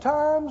good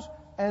times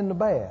and the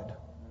bad.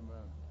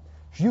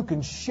 You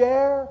can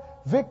share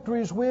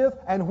victories with,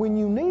 and when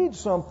you need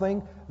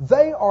something,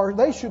 they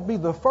should be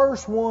the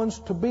first ones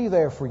to be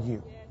there for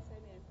you.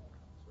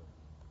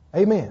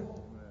 Amen.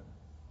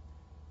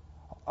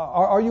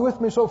 Are you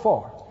with me so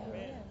far?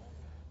 Amen.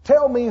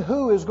 Tell me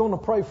who is going to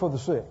pray for the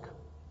sick.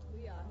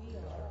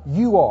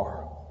 You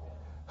are.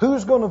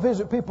 Who's going to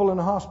visit people in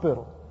the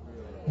hospital?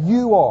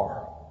 You are.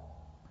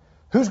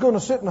 Who's going to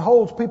sit and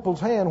hold people's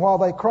hand while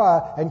they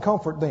cry and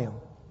comfort them?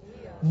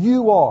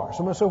 You are.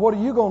 Somebody say, what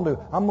are you going to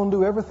do? I'm going to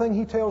do everything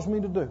He tells me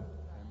to do.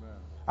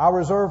 I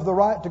reserve the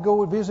right to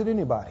go and visit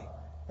anybody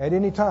at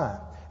any time.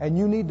 And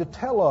you need to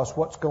tell us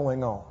what's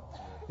going on.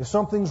 If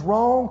something's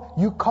wrong,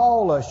 you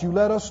call us. You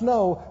let us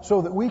know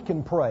so that we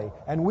can pray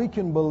and we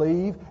can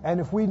believe. And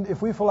if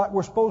we feel like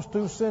we're supposed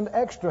to, send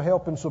extra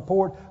help and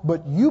support.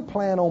 But you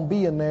plan on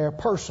being there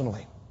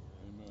personally.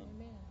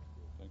 Amen.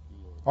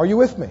 Are you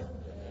with me? Amen.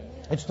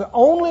 It's the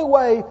only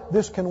way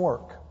this can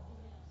work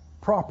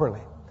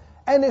properly.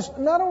 And it's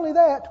not only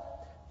that.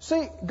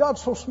 See,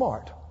 God's so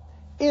smart.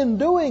 In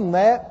doing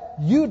that,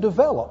 you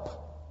develop.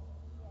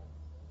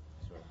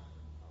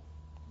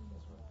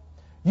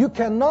 You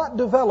cannot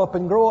develop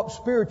and grow up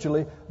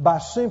spiritually by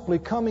simply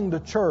coming to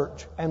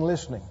church and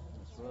listening.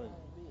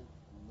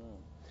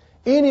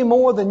 Any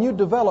more than you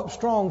develop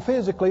strong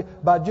physically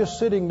by just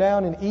sitting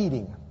down and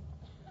eating.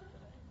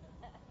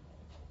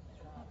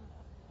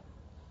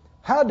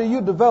 How do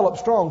you develop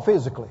strong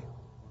physically?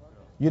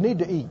 You need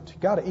to eat. You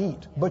got to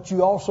eat. But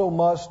you also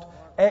must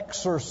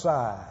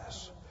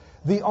exercise.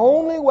 The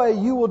only way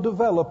you will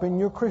develop in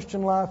your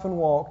Christian life and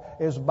walk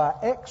is by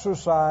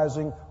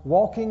exercising,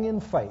 walking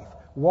in faith,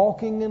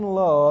 walking in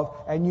love,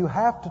 and you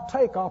have to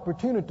take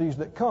opportunities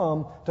that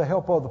come to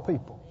help other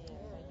people.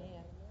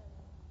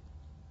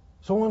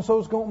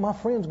 So-and-so's my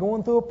friend's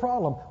going through a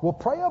problem. Well,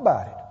 pray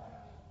about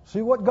it.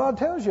 See what God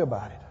tells you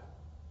about it.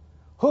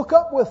 Hook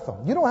up with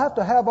them. You don't have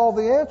to have all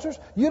the answers.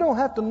 You don't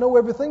have to know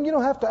everything. You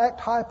don't have to act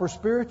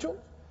hyper-spiritual.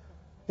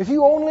 If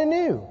you only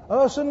knew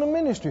us in the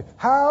ministry,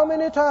 how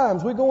many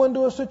times we go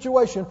into a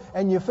situation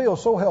and you feel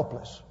so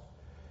helpless.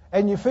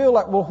 And you feel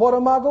like, well, what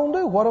am I going to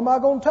do? What am I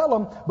going to tell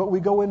them? But we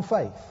go in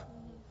faith.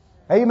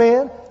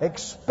 Amen.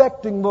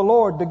 Expecting the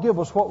Lord to give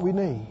us what we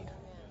need.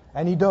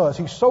 And He does.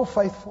 He's so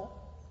faithful.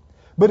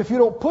 But if you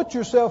don't put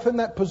yourself in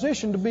that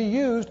position to be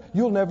used,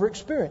 you'll never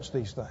experience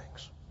these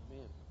things.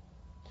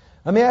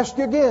 Let me ask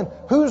you again,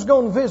 who's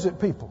going to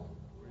visit people?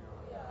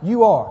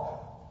 You are.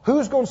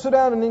 Who's going to sit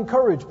down and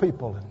encourage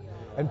people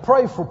and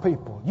pray for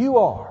people? You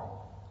are.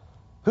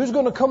 Who's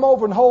going to come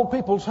over and hold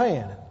people's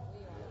hand?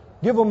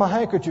 Give them a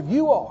handkerchief?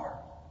 You are.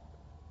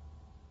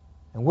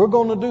 And we're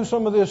going to do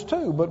some of this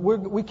too, but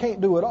we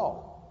can't do it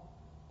all.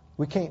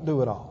 We can't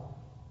do it all.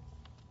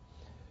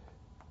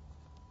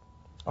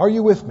 Are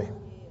you with me?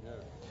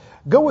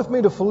 Go with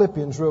me to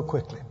Philippians real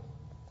quickly.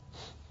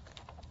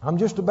 I'm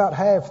just about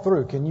half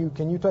through. Can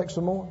you take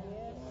some more?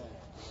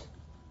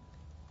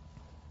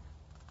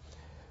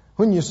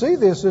 When you see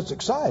this, it's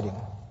exciting.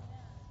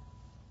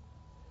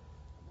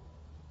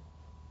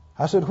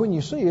 I said, when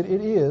you see it,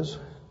 it is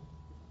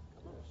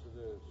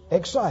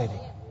exciting.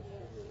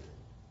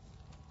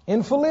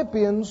 In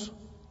Philippians,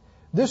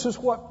 this is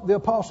what the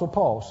Apostle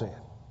Paul said.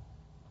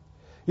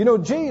 You know,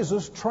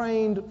 Jesus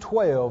trained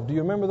 12. Do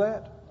you remember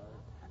that?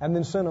 and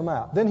then sent them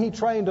out. Then He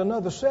trained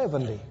another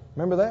 70.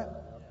 Remember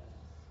that?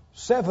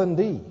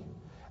 70.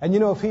 And you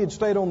know, if He had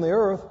stayed on the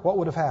earth, what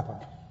would have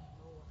happened?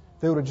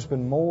 There would have just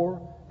been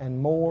more and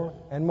more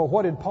and more.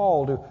 What did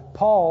Paul do?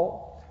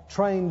 Paul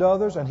trained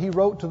others, and he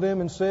wrote to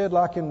them and said,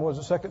 like in, was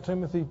it 2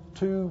 Timothy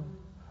 2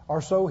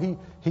 or so, he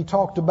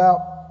talked about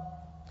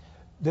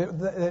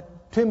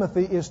that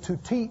Timothy is to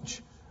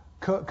teach,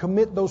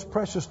 commit those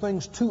precious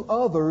things to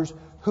others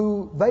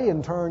who they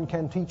in turn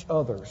can teach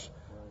others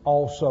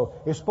also.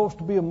 It's supposed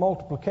to be a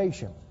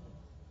multiplication.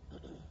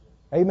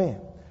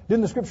 Amen.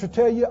 Didn't the Scripture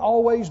tell you,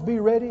 always be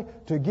ready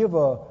to give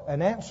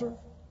an answer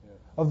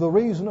of the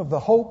reason of the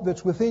hope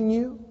that's within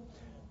you?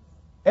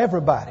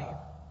 Everybody.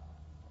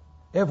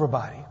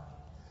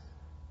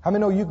 How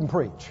many know you can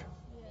preach?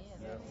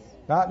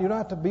 Now, you don't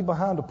have to be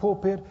behind a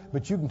pulpit,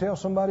 but you can tell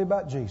somebody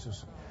about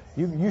Jesus.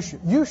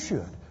 You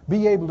should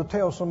be able to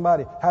tell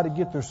somebody how to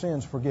get their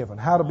sins forgiven,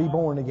 how to be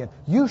born again.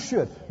 You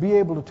should be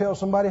able to tell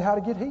somebody how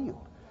to get healed.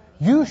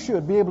 You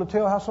should be able to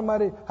tell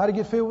somebody how to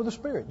get filled with the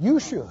Spirit. You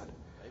should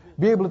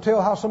be able to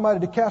tell how somebody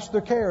to cast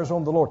their cares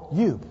on the Lord.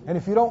 You. And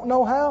if you don't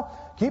know how,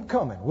 keep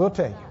coming. We'll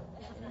tell you.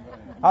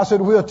 I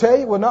said, we'll tell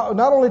you. We'll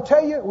not only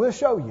tell you, we'll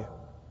show you.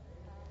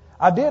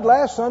 I did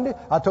last Sunday.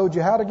 I told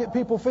you how to get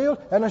people filled,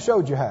 and I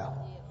showed you how.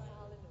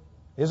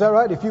 Is that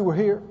right? If you were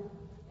here.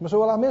 You say,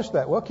 well, I missed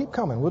that. Well, keep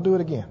coming. We'll do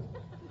it again.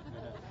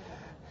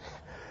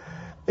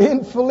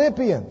 In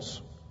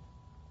Philippians.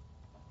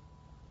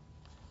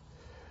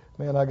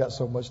 Man, I got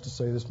so much to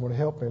say this morning.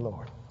 Help me,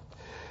 Lord.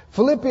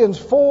 Philippians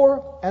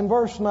 4 and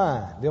verse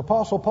 9. The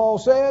Apostle Paul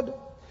said,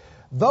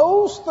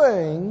 those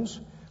things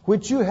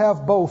which you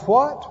have both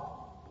what?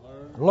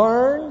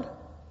 Learned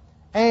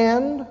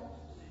and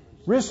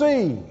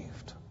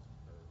received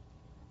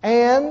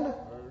and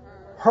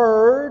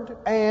heard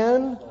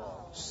and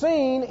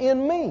seen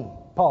in me.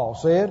 Paul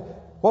said,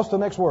 what's the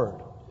next word?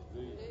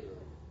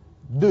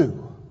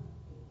 Do.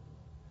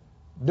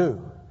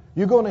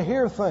 You're going to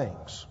hear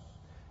things.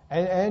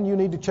 And you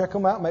need to check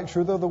them out, make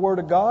sure they're the Word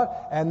of God.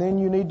 And then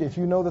you need to, if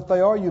you know that they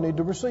are, you need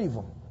to receive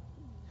them.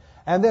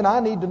 And then I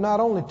need to not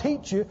only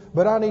teach you,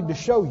 but I need to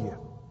show you.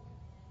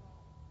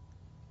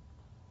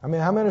 I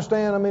mean, how many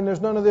understand? I mean,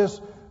 there's none of this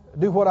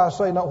do what I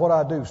say, not what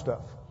I do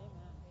stuff.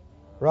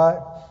 Right?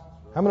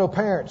 How many know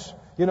parents,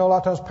 you know, a lot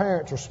of times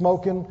parents are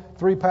smoking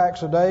 3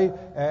 packs a day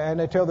and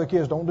they tell their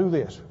kids, don't do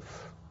this.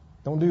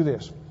 Don't do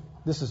this.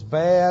 This is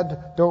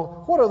bad.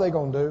 What are they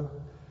going to do?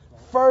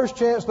 First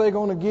chance they're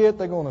going to get,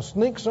 they're going to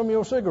sneak some of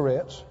your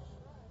cigarettes.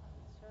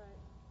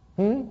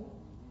 You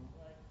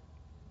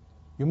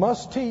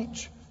must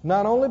teach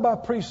not only by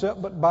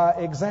precept but by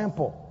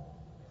example.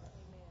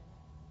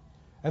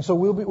 And so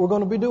we're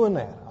going to be doing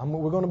that.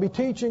 We're going to be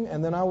teaching,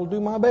 and then I will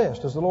do my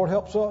best as the Lord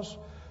helps us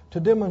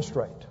to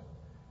demonstrate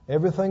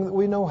everything that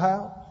we know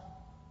how.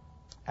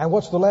 And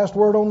what's the last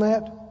word on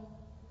that?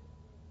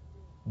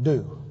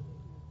 Do.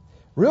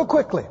 Real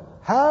quickly,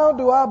 how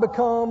do I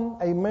become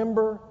a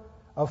member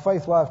of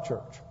Faith Life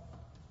Church?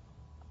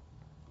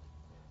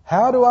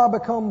 How do I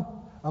become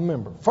a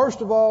member?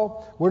 First of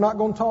all, we're not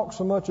going to talk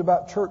so much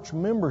about church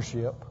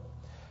membership.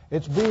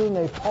 It's being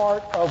a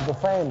part of the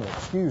family.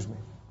 Excuse me.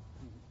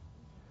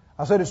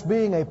 I said it's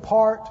being a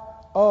part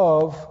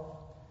of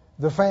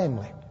the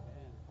family.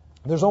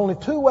 There's only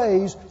 2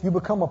 ways you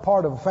become a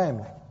part of a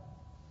family.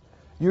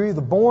 You're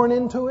either born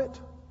into it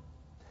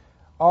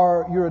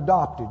or you're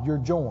adopted, you're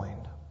joined.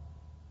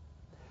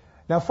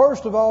 Now,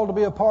 first of all, to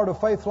be a part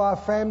of Faith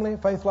Life family,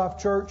 Faith Life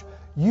Church,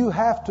 you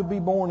have to be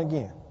born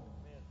again.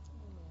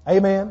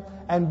 Amen.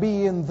 And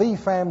be in the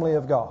family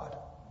of God.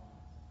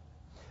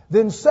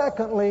 Then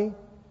secondly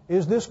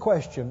is this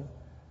question: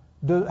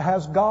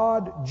 has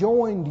God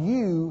joined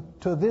you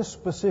to this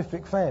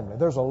specific family?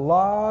 There's a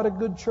lot of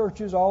good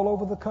churches all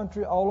over the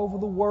country, all over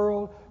the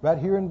world, right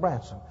here in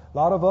Branson. A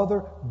lot of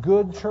other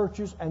good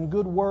churches and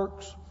good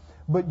works.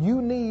 But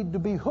you need to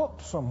be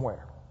hooked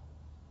somewhere.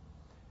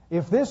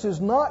 If this is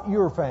not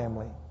your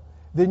family,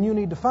 then you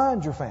need to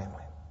find your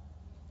family.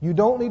 You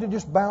don't need to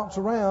just bounce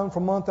around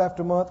from month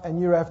after month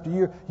and year after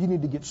year. You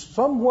need to get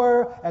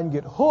somewhere and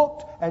get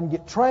hooked and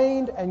get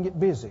trained and get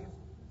busy.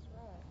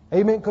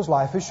 Amen? Because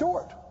life is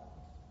short.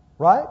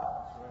 Right?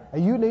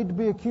 And you need to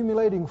be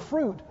accumulating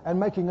fruit and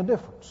making a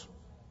difference.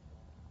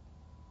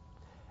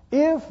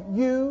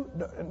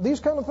 These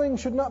kind of things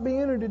should not be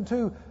entered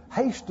into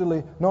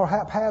hastily nor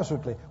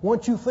haphazardly.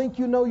 Once you think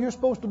you know you're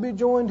supposed to be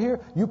joined here,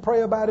 you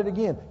pray about it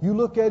again. You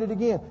look at it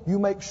again. You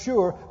make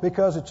sure,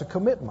 because it's a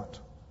commitment.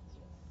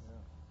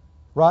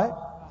 Right?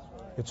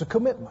 It's a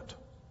commitment.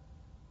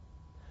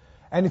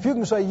 And if you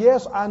can say,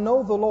 yes, I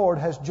know the Lord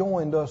has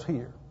joined us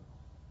here,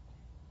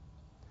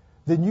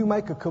 then you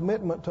make a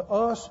commitment to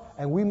us,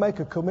 and we make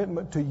a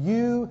commitment to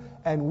you,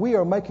 and we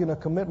are making a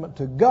commitment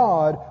to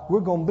God.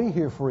 We're going to be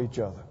here for each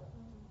other.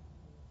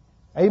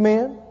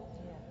 Amen?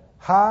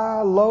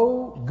 High,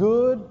 low,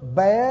 good,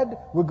 bad,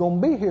 we're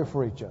going to be here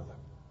for each other.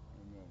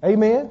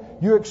 Amen?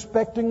 You're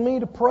expecting me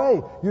to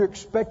pray. You're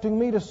expecting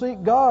me to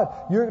seek God.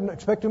 You're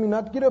expecting me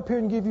not to get up here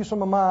and give you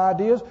some of my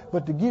ideas,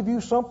 but to give you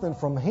something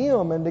from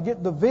Him and to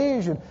get the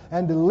vision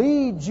and to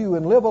lead you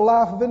and live a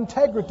life of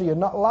integrity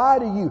and not lie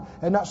to you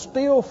and not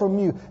steal from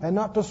you and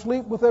not to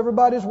sleep with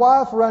everybody's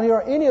wife around here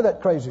or any of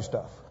that crazy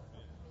stuff.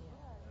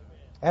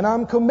 And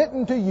I'm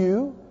committing to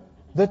you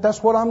that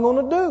that's what I'm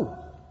going to do,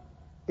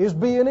 is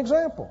be an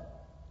example.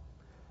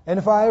 And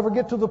if I ever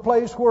get to the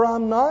place where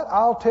I'm not,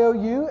 I'll tell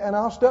you and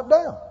I'll step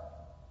down.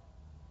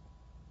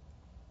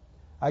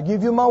 I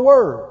give you my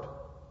word.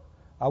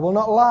 I will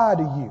not lie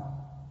to you.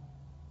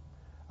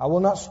 I will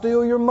not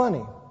steal your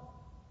money.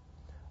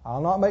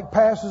 I'll not make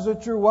passes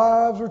at your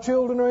wives or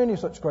children or any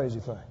such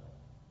crazy thing.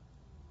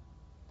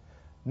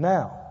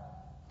 Now,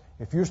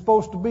 if you're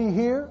supposed to be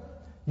here,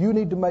 you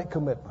need to make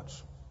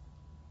commitments.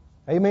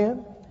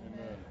 Amen?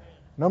 Amen.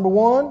 Number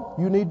one,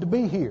 you need to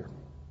be here.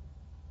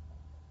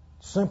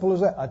 Simple as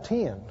that.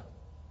 Attend.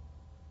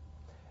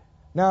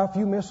 Now, if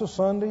you miss a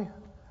Sunday,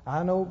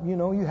 I know,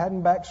 you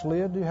hadn't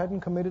backslid, you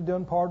hadn't committed the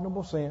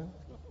unpardonable sin.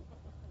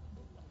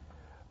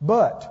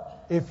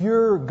 But if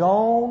you're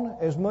gone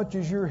as much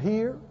as you're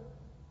here,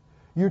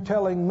 you're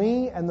telling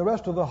me and the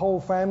rest of the whole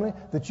family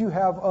that you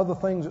have other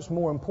things that's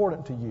more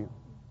important to you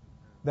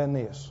than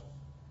this.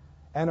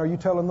 And are you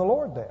telling the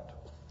Lord that?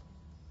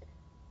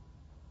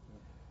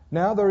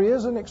 Now, there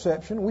is an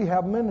exception. We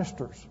have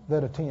ministers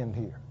that attend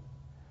here.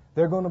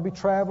 They're going to be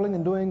traveling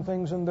and doing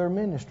things in their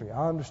ministry.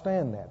 I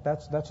understand that.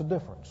 That's a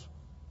difference.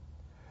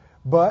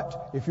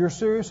 But if you're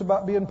serious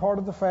about being part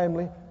of the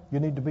family, you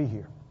need to be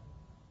here.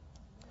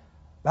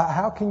 Now,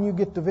 how can you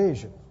get the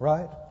vision,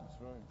 right?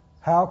 That's right.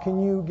 How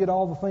can you get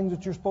all the things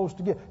that you're supposed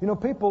to get?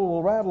 People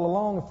will rattle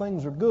along if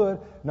things are good,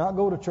 not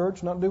go to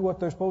church, not do what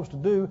they're supposed to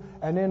do,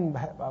 and then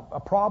a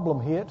problem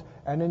hit,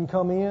 and then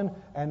come in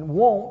and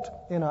won't,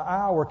 in an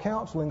hour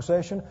counseling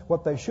session,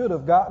 what they should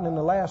have gotten in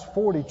the last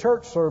 40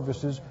 church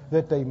services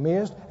that they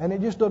missed, and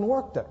it just doesn't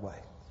work that way.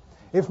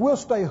 If we'll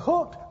stay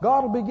hooked,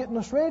 God will be getting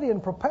us ready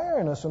and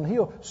preparing us, and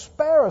He'll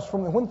spare us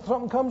from when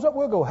something comes up.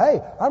 We'll go,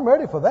 hey, I'm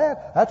ready for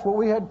that. That's what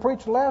we had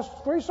preached the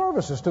last 3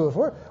 services to us.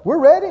 We're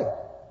ready. Amen.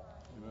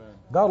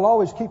 God will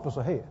always keep us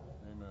ahead.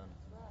 Amen.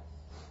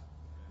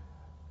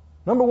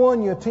 Number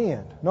 1, you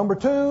attend. Number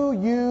 2,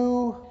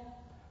 you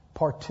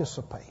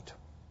participate.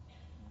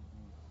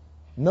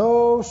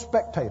 No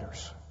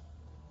spectators.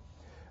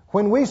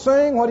 When we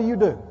sing, what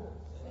do?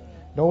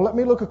 Don't let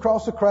me look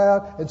across the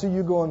crowd and see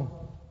you going.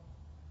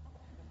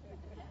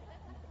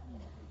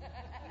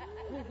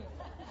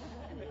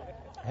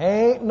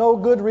 Ain't no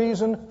good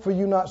reason for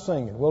you not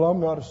singing. Well, I'm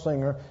not a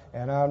singer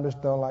and I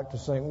just don't like to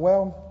sing.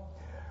 Well,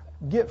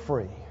 get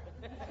free.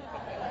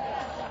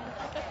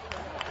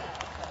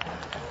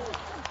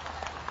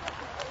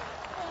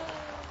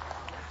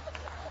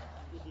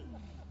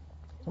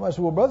 Somebody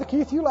said, well, Brother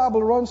Keith, you're liable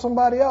to run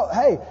somebody else.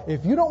 Hey,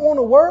 if you don't want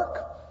to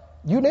work,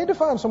 you need to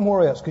find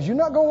somewhere else because you're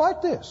not going to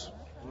like this.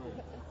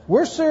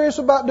 We're serious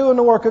about doing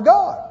the work of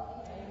God.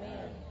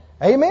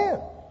 Amen.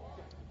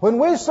 When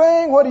we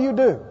sing, what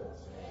do?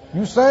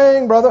 You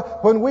sing, brother.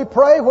 When we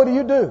pray, what do?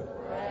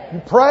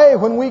 You pray.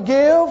 When we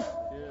give,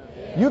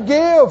 you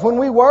give. When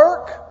we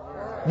work,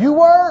 you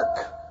work.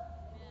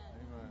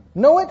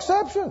 No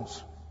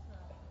exceptions.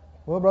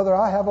 Well, brother,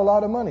 I have a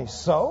lot of money.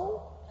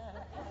 So?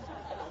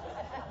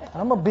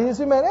 I'm a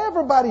busy man.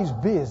 Everybody's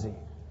busy.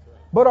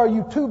 But are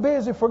you too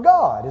busy for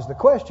God is the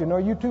question. Are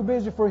you too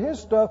busy for His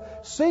stuff?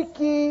 Seek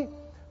ye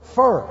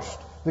first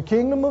the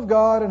kingdom of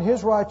God and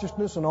His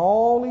righteousness, and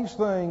all these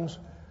things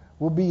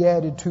will be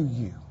added to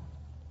you.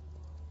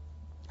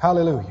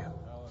 Hallelujah.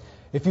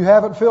 If you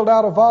haven't filled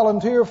out a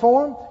volunteer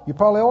form, you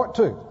probably ought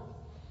to.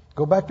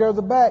 Go back there at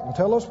the back and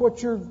tell us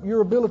what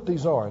your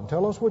abilities are and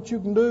tell us what you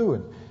can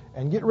do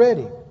and get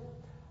ready.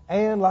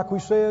 And like we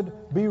said,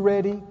 be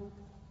ready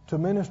to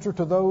minister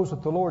to those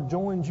that the Lord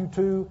joins you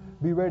to.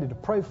 Be ready to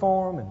pray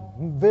for them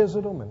and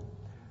visit them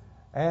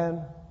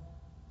and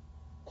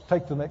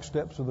take the next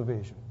steps of the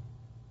vision.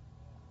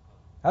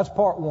 That's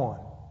part 1.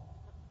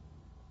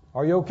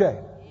 Are you okay?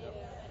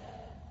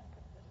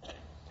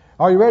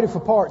 Are you ready for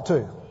part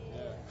 2?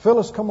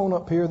 Phyllis, come on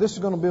up here. This is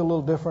going to be a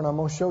little different. I'm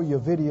going to show you a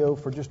video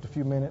for just a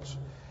few minutes.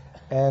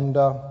 And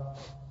how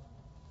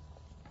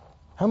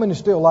many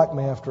still like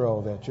me after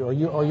all that? Are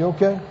you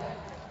okay?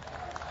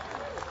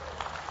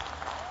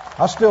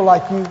 I still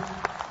like you.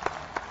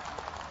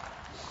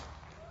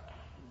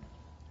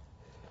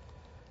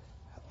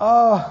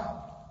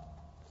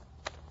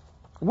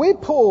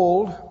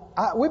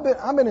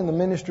 I've been in the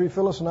ministry,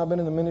 Phyllis and I've been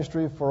in the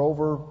ministry for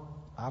over,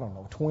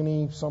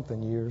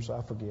 20-something years,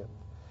 I forget.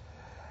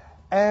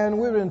 And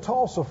we were in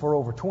Tulsa for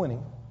over 20.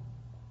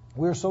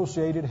 We're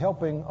associated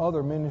helping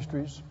other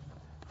ministries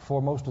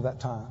for most of that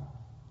time.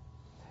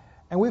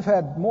 And we've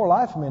had more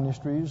life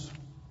ministries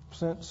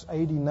since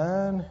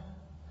 89.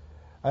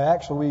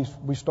 Actually,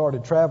 we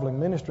started traveling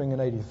ministering in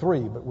 83,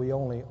 but we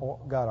only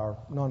got our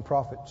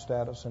nonprofit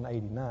status in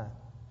 89.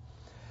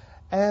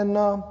 And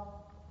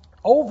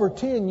over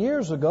 10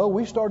 years ago,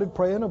 we started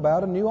praying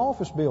about a new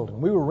office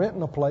building. We were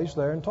renting a place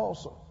there in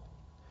Tulsa.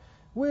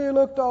 We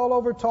looked all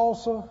over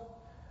Tulsa.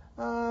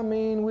 I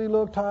mean, we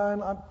looked high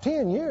and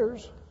 10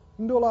 years. You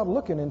can do a lot of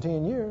looking in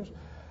 10 years.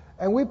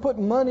 And we put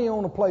money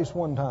on a place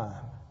one time.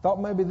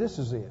 Thought maybe this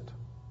is it.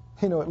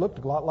 You know, it looked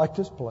a lot like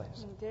this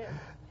place. It did.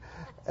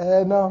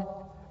 And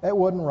it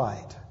wasn't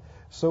right.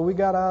 So we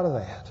got out of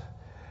that.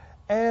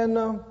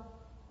 And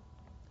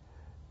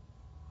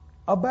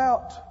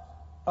about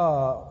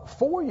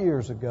 4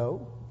 years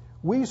ago,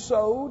 we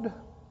sowed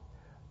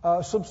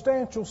a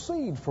substantial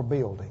seed for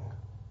building.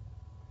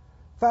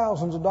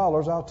 Thousands of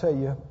dollars. I'll tell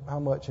you how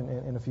much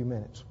in a few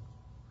minutes.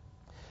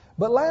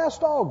 But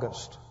last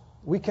August,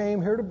 we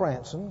came here to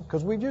Branson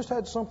because we just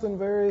had something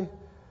very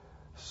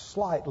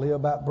slightly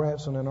about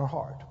Branson in our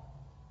heart.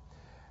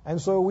 And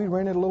so we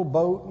rented a little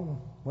boat and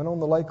went on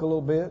the lake a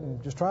little bit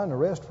and just trying to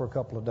rest for a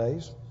couple of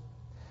days.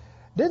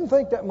 Didn't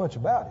think that much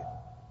about it.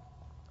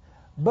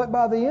 But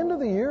by the end of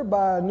the year,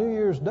 by New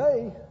Year's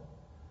Day,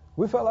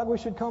 we felt like we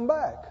should come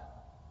back.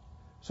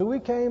 So we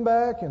came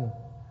back and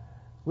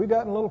we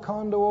got in a little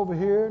condo over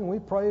here and we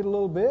prayed a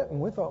little bit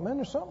and we thought, man,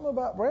 there's something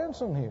about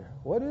Branson here.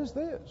 What is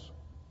this?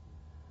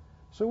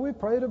 So we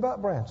prayed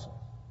about Branson.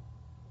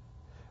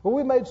 Well,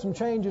 we made some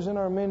changes in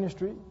our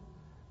ministry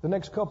the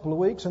next couple of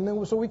weeks, and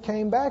then so we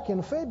came back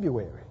in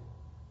February.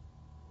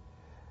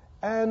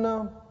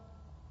 And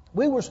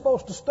we were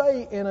supposed to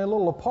stay in a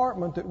little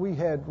apartment that we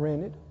had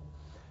rented.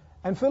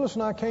 And Phyllis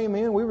and I came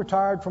in. We were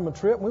tired from a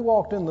trip. And we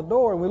walked in the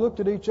door and we looked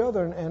at each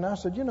other. And I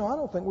said, I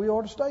don't think we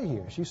ought to stay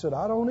here. She said,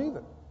 I don't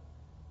either.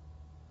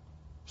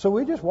 So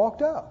we just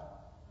walked out.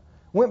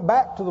 Went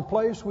back to the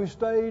place we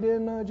stayed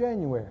in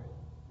January.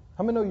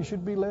 How many know you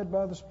should be led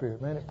by the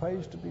Spirit? Man, it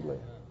pays to be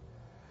led.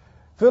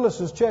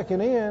 Phyllis is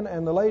checking in,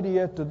 and the lady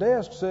at the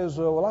desk says,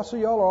 well, I see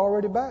y'all are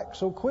already back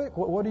so quick.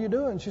 What are you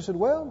doing? She said,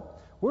 well,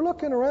 we're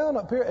looking around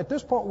up here. At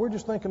this point, we're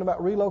just thinking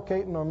about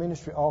relocating our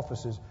ministry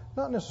offices,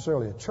 not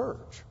necessarily a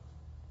church.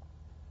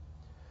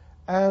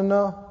 And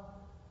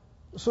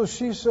so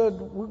she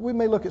said, we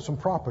may look at some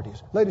properties.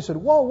 Lady said,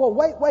 whoa,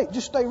 wait,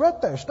 just stay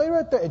right there.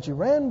 And she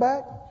ran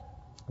back,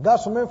 got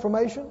some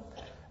information,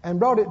 and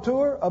brought it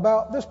to her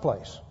about this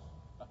place.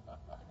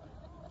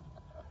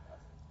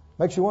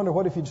 Makes you wonder,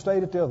 what if you'd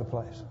stayed at the other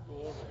place?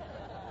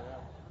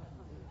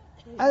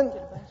 And a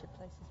bunch of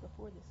places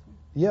before this one.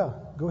 yeah,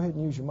 go ahead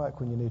and use your mic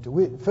when you need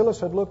to. Phyllis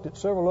had looked at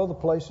several other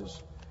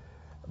places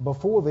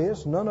before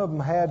this. None of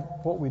them had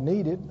what we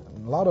needed.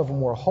 A lot of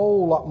them were a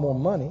whole lot more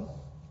money.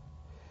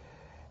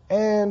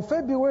 And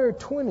February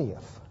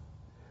 20th,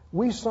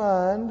 we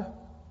signed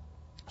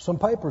some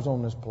papers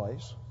on this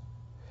place.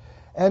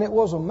 And it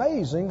was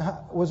amazing.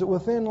 Was it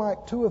within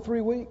like 2 or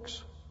 3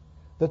 weeks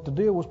that the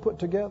deal was put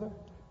together?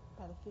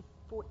 By the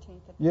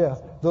 14th of Yeah.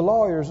 December. The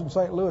lawyers in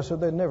St. Louis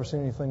said they'd never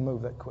seen anything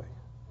move that quick.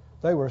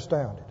 They were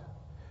astounded.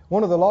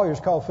 One of the lawyers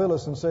called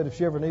Phyllis and said if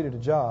she ever needed a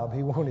job,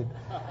 he wanted,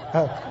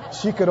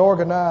 she could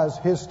organize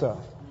his stuff.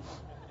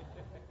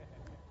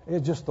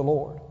 It's just the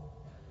Lord.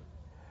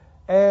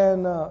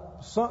 And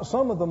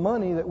some of the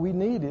money that we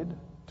needed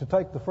to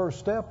take the first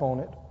step on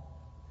it,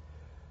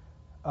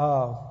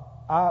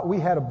 we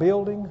had a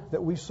building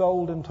that we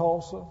sold in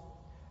Tulsa,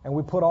 and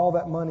we put all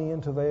that money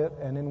into that,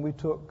 and then we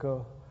took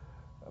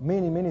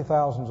many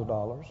thousands of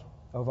dollars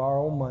of our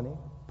own money,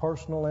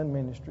 personal and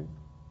ministry,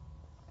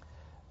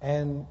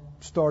 and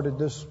started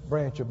this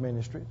branch of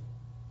ministry.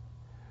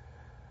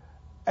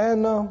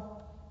 And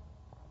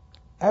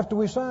after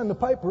we signed the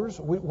papers,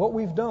 what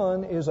we've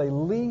done is a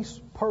lease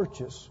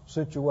purchase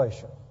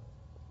situation.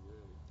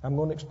 I'm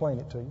going to explain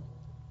it to you.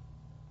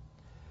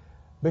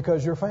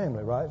 Because you're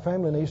family, right?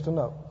 Family needs to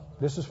know.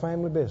 This is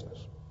family business.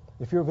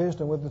 If you're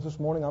visiting with us this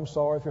morning, I'm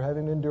sorry if you're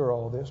having to endure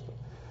all this, but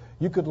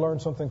you could learn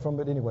something from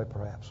it anyway,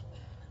 perhaps.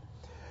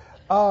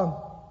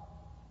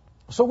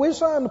 So we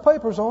signed the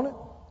papers on it.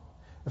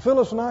 And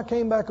Phyllis and I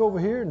came back over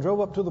here and drove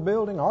up to the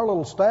building. Our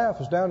little staff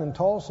is down in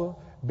Tulsa,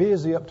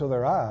 busy up to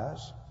their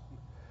eyes.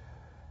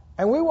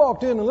 And we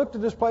walked in and looked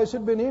at this place. It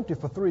had been empty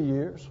for 3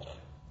 years.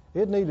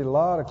 It needed a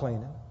lot of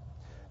cleaning.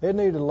 It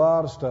needed a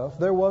lot of stuff.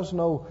 There was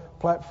no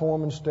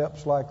platform and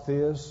steps like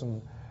this.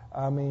 And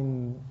I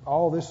mean,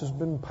 all this has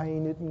been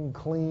painted and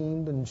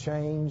cleaned and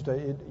changed.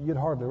 You'd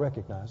hardly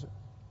recognize it.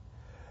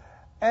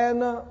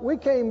 And we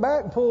came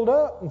back and pulled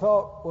up and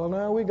thought, well,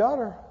 now we got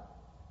her.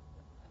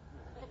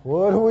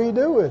 What do we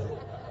do with it?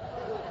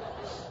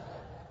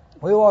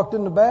 We walked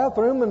in the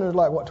bathroom and there's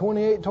like,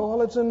 28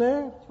 toilets in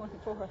there?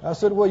 24. I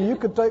said, well, you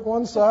could take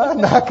one side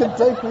and I could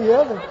take the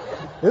other.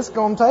 It's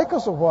going to take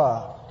us a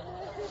while.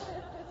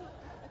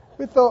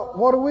 We thought,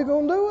 what are we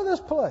going to do with this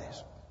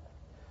place?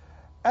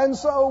 And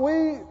so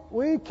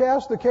we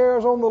cast the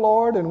cares on the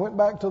Lord and went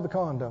back to the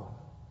condo.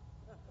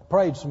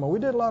 Prayed some more. We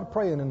did a lot of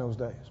praying in those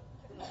days.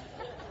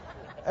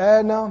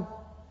 And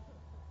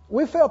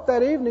we felt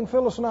that evening,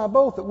 Phyllis and I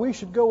both, that we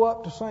should go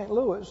up to St.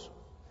 Louis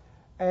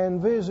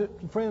and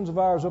visit friends of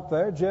ours up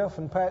there, Jeff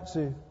and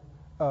Patsy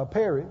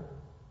Perry,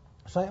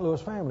 St.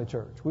 Louis Family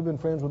Church. We've been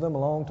friends with them a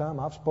long time.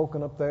 I've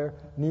spoken up there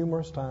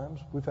numerous times.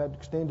 We've had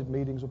extended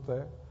meetings up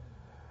there.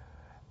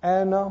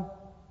 And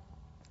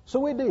so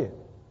we did.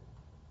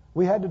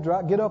 We had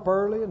to get up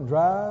early and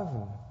drive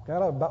and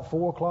Got up about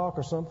 4 o'clock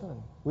or something.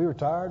 And we were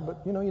tired,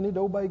 but you need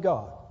to obey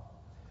God.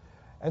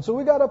 And so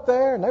we got up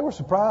there, and they were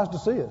surprised to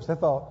see us. They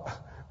thought,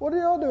 "What are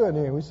y'all doing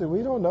here?" We said,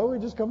 "We don't know. We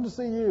just come to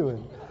see you."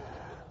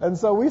 And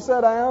so we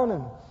sat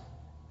down,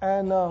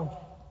 and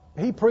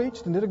he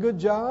preached and did a good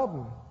job.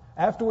 And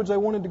afterwards, they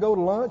wanted to go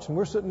to lunch, and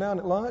we're sitting down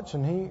at lunch,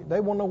 and they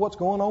want to know what's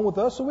going on with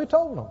us, so we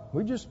told them.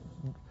 We just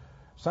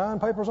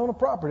signed papers on a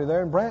property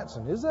there in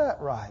Branson. Is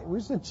that right? We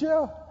said,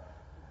 "Yeah."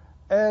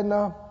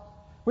 And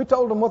we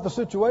told him what the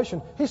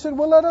situation. He said,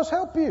 "Well, let us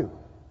help you."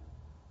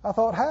 I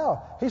thought,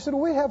 "How?" He said,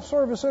 "We have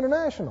Service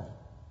International.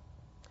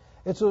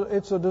 It's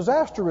a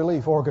disaster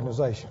relief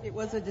organization." It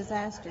was a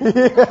disaster.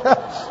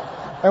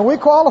 Yeah. And we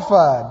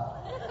qualified.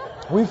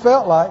 We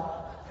felt like.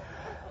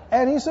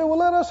 And he said, "Well,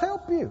 let us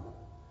help you."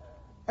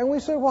 And we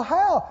said, "Well,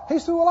 how?" He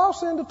said, "Well, I'll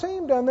send a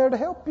team down there to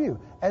help you."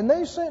 And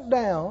they sent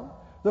down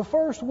the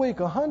first week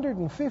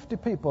 150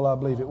 people, I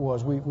believe it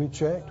was. We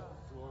checked.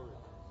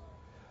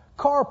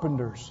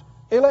 Carpenters,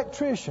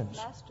 electricians,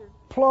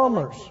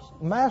 plumbers,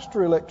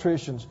 master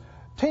electricians,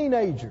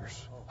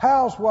 teenagers,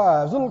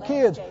 housewives, little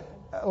kids,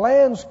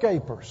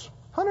 landscapers.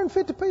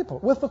 150 people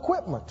with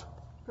equipment.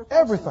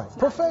 Everything.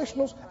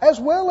 Professionals as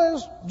well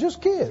as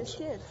just kids.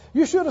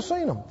 You should have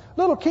seen them.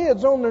 Little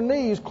kids on their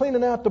knees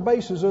cleaning out the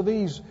bases of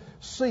these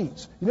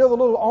seats. You know the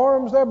little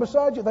arms there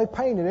beside you? They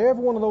painted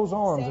every one of those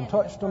arms and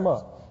touched them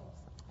up.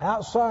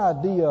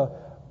 Outside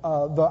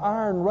the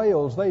iron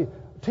rails,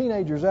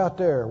 teenagers out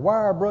there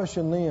wire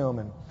brushing them,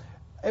 and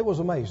it was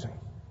amazing.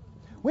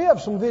 We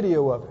have some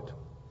video of it.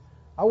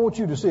 I want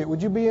you to see it.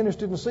 Would you be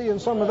interested in seeing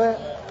some of that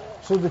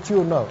so that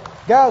you'll know?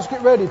 Guys,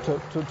 get ready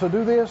to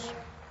do this.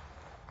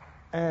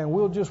 And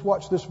we'll just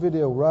watch this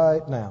video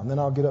right now, and then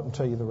I'll get up and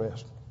tell you the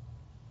rest.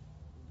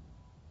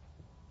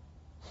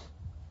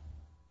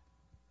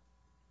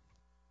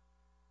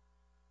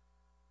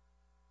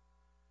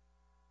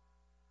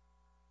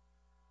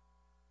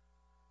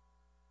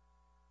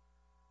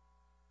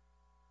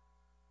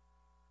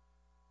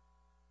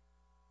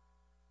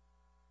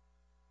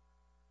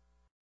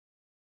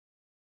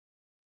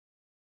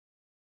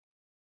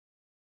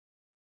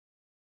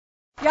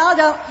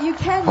 You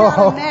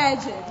cannot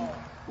imagine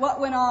what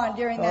went on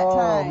during that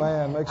time. Oh,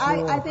 man, makes me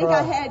want to I think cry.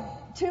 I had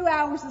 2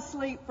 hours of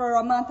sleep for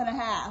a month and a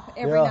half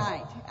every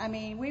night. I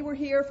mean, we were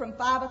here from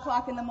 5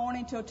 o'clock in the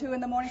morning till 2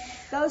 in the morning.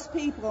 Those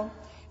people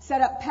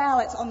set up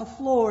pallets on the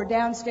floor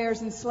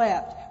downstairs and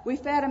slept. We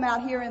fed them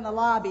out here in the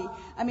lobby.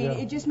 I mean,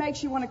 it just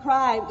makes you want to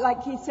cry.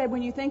 Like he said,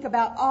 when you think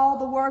about all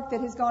the work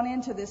that has gone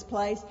into this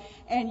place,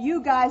 and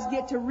you guys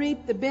get to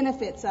reap the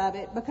benefits of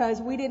it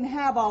because we didn't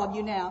have all of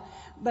you now.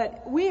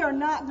 But we are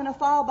not going to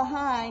fall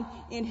behind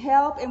in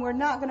help, and we're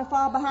not going to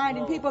fall behind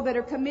in people that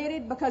are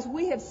committed because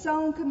we have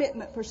sown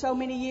commitment for so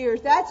many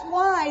years. That's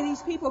why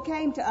these people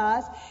came to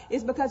us,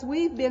 is because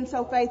we've been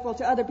so faithful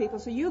to other people.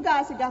 So you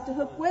guys have got to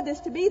hook with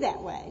us to be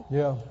that way.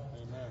 Yeah.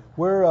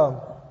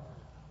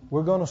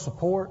 We're going to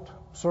support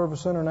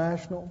Service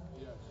International.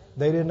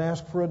 They didn't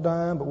ask for a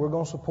dime, but we're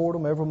going to support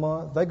them every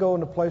month. They go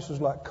into places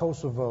like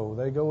Kosovo.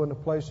 They go into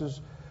places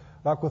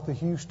like with the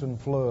Houston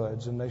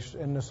floods and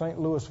the St.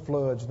 Louis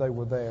floods. They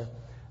were there.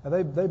 And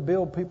they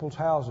build people's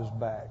houses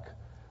back.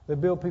 They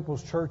build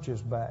people's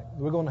churches back.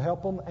 We're going to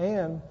help them,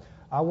 and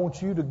I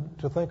want you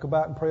to think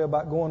about and pray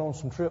about going on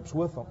some trips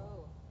with them.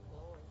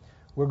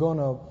 We're going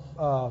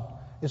to.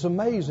 It's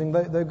amazing.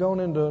 They've gone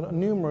into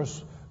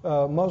numerous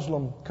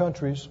Muslim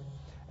countries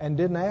and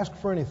didn't ask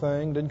for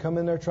anything, didn't come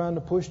in there trying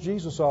to push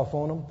Jesus off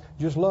on them,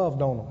 just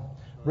loved on them,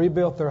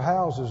 rebuilt their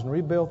houses and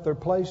rebuilt their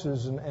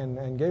places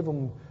and gave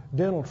them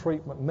dental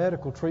treatment,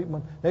 medical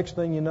treatment. Next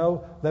thing you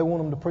know, they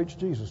want them to preach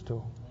Jesus to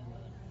them.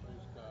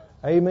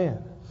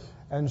 Amen.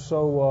 And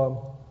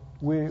so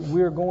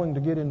we're going to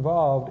get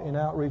involved in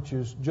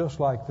outreaches just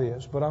like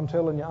this. But I'm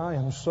telling you, I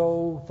am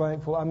so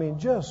thankful. I mean,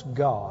 just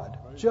God.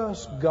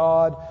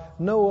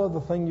 No other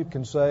thing you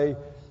can say.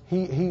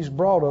 He's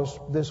brought us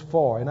this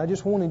far. And I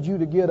just wanted you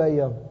to get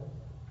a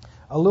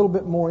little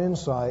bit more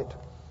insight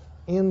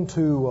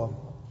into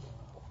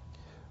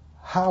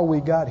how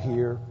we got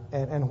here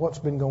and what's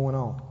been going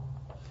on.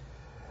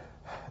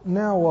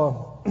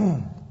 Now,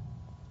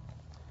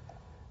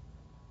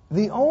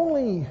 the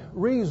only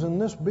reason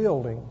this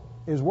building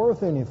is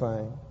worth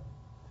anything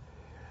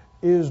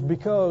is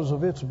because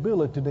of its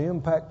ability to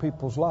impact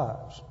people's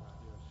lives.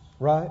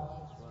 Right?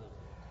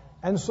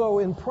 And so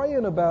in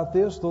praying about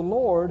this, the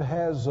Lord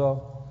has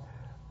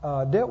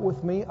dealt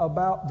with me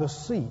about the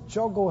seats.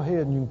 Y'all go ahead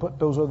and you can put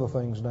those other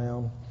things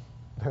down.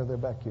 They're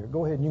back here.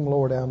 Go ahead and you can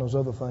lower down those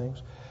other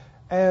things.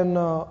 And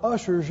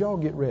ushers, y'all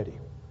get ready.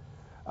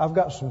 I've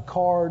got some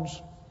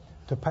cards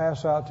to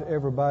pass out to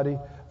everybody.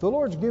 The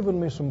Lord's given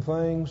me some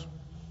things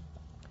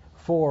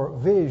for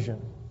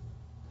vision.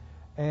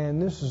 And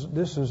this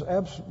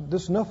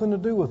is nothing to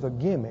do with a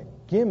gimmick.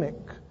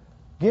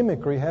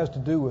 Gimmickry has to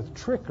do with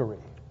trickery.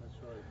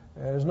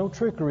 There's no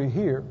trickery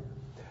here.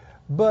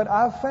 But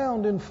I've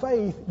found in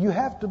faith, you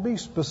have to be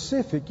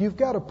specific. You've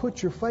got to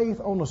put your faith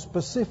on a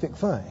specific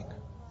thing.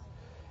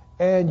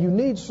 And you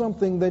need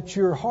something that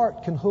your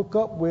heart can hook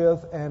up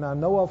with. And I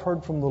know I've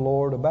heard from the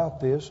Lord about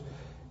this.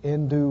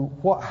 into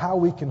how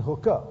we can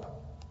hook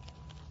up.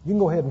 You can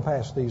go ahead and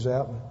pass these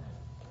out. And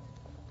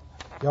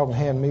y'all can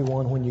hand me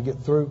one when you get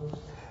through.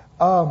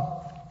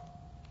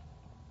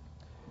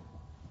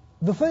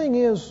 The thing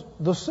is,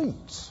 the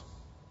seats.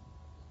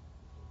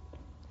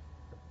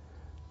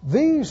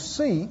 These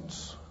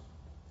seats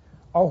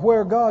are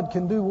where God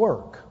can do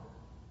work,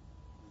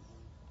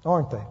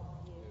 aren't they?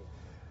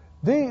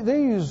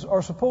 These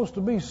are supposed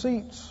to be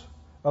seats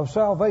of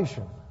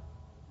salvation,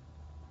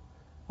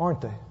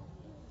 aren't they?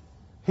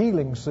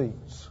 Healing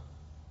seats,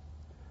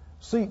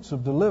 seats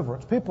of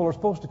deliverance. People are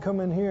supposed to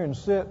come in here and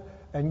sit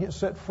and get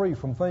set free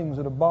from things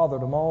that have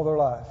bothered them all their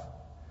life,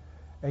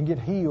 and get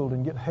healed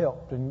and get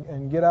helped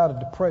and get out of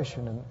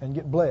depression and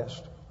get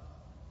blessed.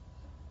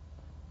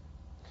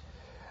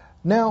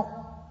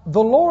 Now,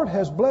 the Lord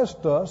has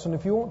blessed us, and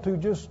if you want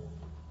to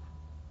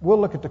we'll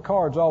look at the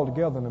cards all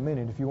together in a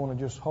minute. If you want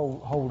to just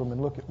hold them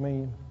and look at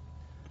me,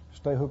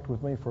 stay hooked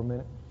with me for a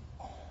minute.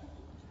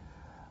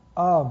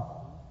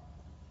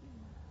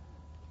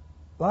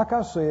 Like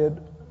I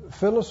said,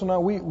 Phyllis and I,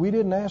 we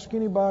didn't ask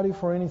anybody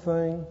for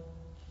anything.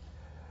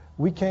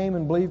 We came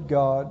and believed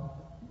God.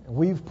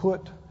 We've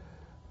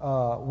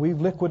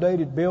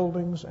liquidated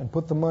buildings and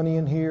put the money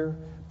in here.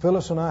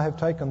 Phyllis and I have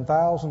taken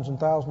thousands and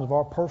thousands of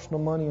our personal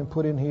money and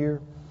put in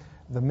here.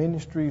 The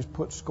ministry's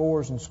put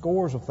scores and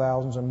scores of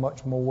thousands and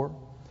much more.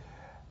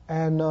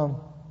 And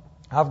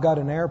I've got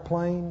an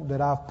airplane that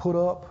I've put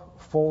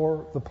up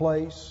for the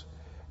place,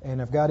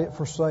 and I've got it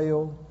for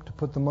sale to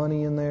put the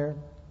money in there.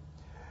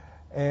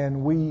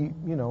 And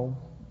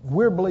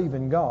we're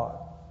believing God.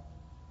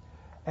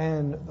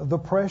 And the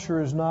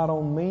pressure is not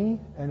on me,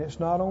 and it's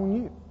not on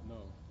you.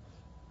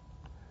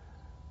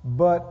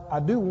 But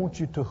I do want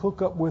you to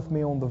hook up with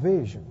me on the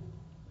vision.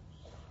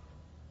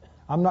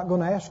 I'm not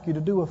going to ask you to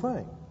do a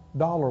thing,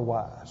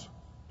 dollar-wise.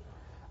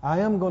 I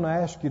am going to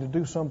ask you to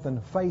do something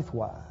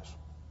faith-wise.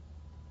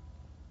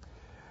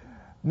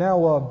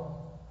 Now,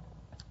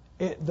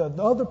 the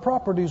other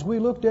properties we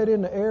looked at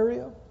in the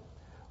area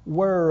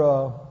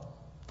were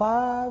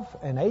 5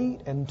 and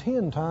 8 and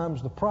 10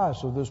 times the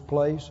price of this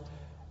place,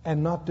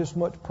 and not this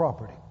much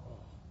property.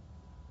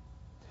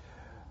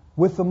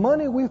 With the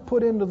money we've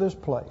put into this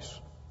place,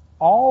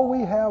 all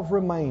we have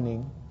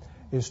remaining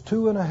is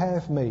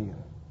 $2.5 million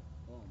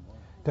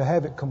to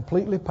have it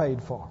completely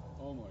paid for.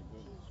 Oh my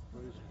goodness!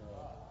 Praise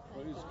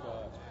God!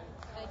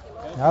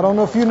 Praise God! I don't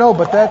know if you know,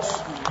 but that's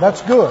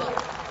good.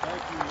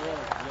 Thank you, Lord.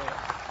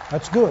 Yes.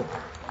 That's good.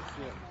 That's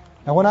it.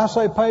 And when I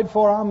say paid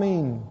for, I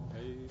mean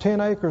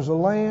 10 acres of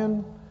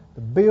land,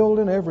 the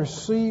building, every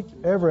seat,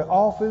 every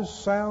office,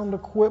 sound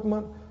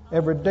equipment,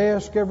 every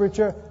desk, every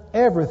chair,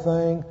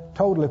 everything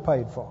totally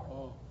paid for.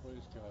 Oh,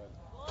 praise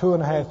God!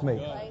 $2.5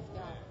 million.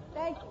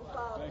 Thank you,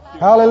 Father.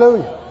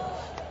 Hallelujah.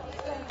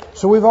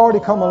 So we've already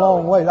come a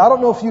long way. I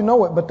don't know if you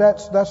know it, but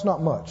that's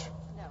not much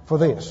for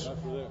this.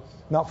 Not for this.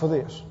 Not for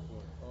this.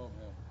 Oh, man.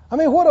 I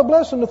mean, what a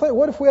blessing to think.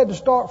 What if we had to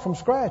start from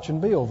scratch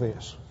and build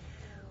this?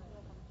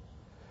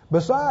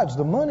 Besides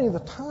the money, the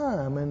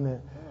time,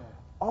 and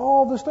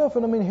all the stuff.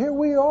 And I mean, here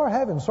we are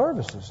having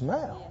services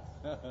now.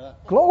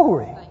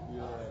 Glory.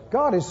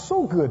 God is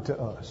so good to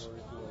us.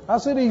 I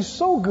said He's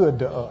so good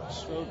to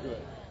us. So good.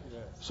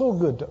 Yes. So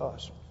good to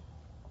us.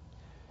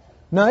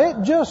 Now,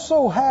 it just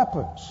so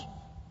happens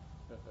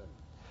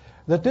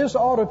that this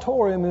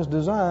auditorium is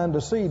designed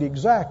to seat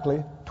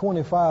exactly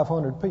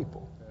 2,500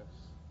 people.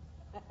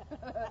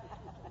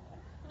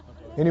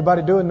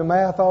 Anybody doing the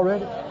math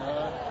already?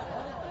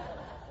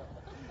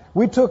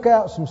 We took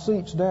out some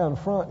seats down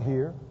front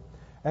here,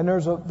 and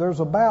there's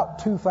about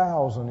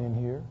 2,000 in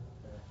here.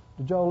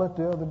 Did y'all let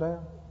the other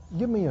down?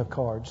 Give me a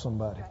card,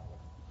 somebody.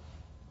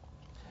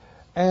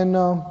 And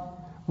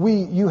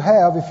you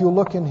have, if you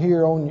look in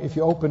here, if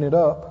you open it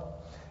up,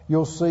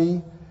 you'll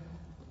see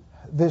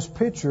this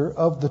picture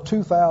of the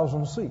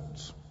 2,000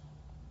 seats.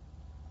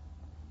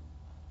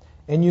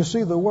 And you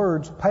see the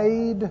words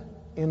paid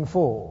in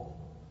full.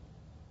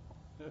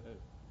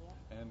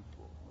 And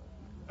full.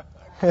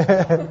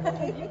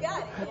 You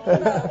got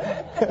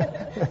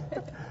it.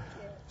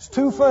 It's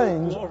two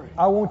things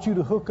I want you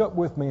to hook up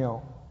with me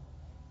on.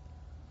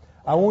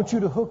 I want you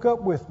to hook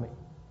up with me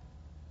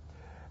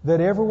that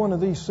every one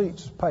of these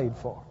seats is paid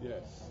for.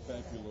 Yes.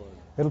 Thank you, Lord.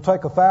 It'll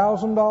take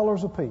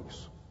 $1,000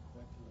 apiece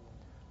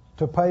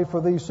to pay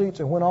for these seats,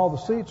 and when all the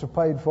seats are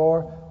paid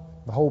for,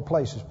 the whole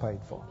place is paid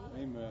for.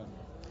 Amen.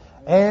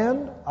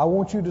 And I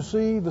want you to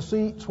see the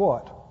seats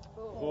what?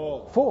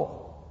 Full.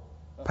 Full.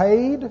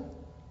 Paid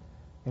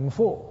in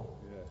full.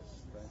 Yes.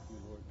 Thank you,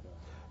 Lord God.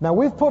 Now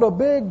we've put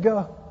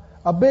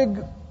a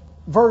big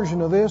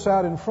version of this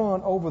out in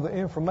front over the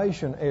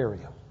information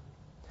area.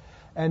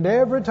 And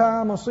every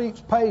time a seat's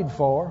paid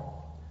for,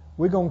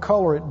 we're going to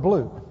color it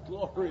blue.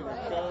 Glory to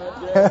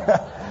God.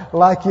 Yes.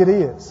 Like it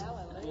is.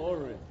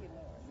 Glory.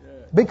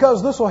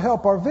 Because this will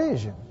help our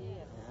vision.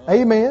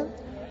 Amen.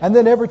 And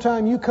then every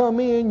time you come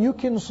in, you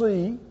can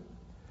see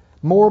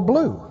more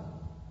blue.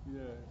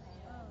 Yes.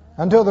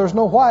 Until there's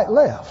no white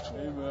left.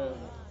 Amen.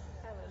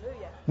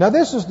 Now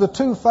this is the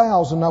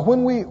 2,000. Now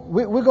when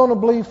we're going to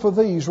believe for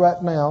these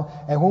right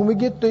now, and when we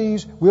get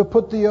these, we'll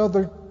put the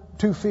other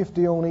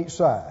 250 on each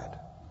side,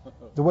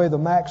 the way the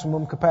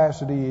maximum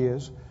capacity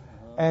is,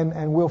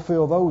 and we'll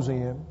fill those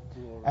in.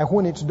 And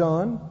when it's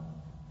done,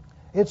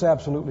 it's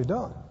absolutely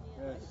done.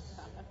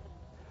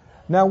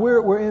 Now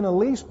we're in a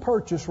lease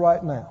purchase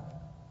right now,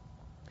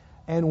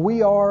 and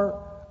we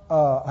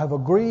have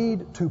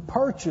agreed to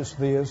purchase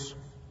this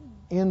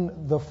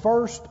in the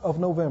 1st of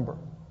November.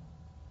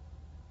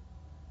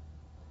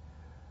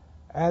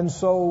 And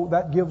so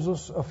that gives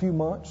us a few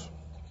months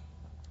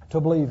to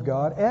believe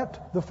God.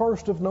 At the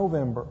 1st of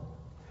November,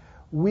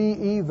 we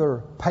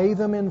either pay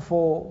them in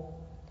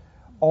full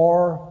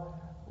or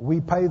we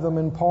pay them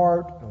in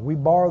part, and we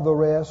borrow the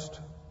rest.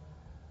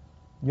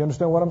 You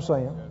understand what I'm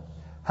saying? Yes.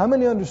 How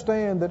many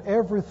understand that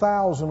every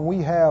 1,000 we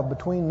have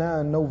between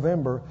now and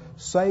November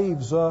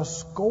saves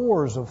us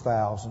scores of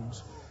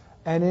thousands,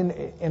 and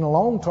in a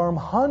long term,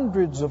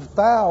 hundreds of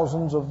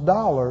thousands of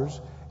dollars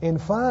in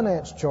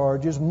finance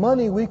charges,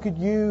 money we could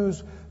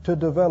use to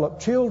develop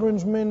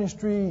children's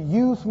ministry,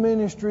 youth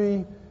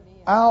ministry,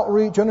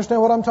 outreach.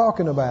 Understand what I'm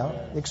talking about?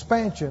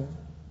 Expansion.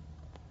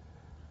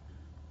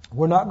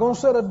 We're not going to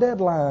set a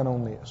deadline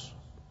on this.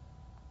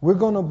 We're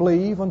going to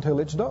believe until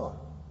it's done.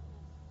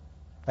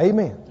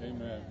 Amen.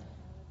 Amen.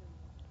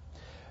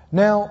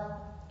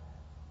 Now,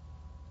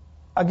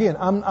 again,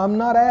 I'm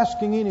not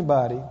asking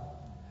anybody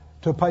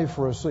to pay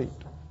for a seat.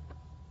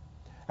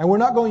 And we're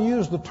not going to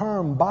use the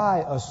term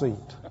buy a seat.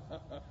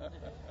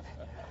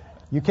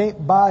 You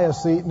can't buy a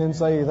seat and then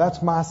say,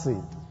 that's my seat.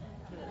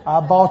 I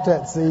bought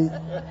that seat.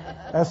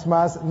 That's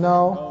my seat.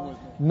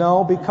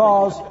 No,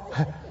 because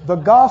the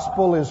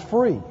gospel is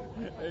free.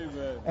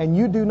 And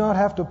you do not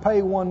have to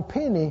pay 1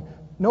 penny,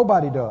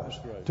 nobody does,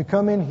 to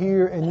come in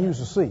here and use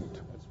a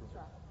seat.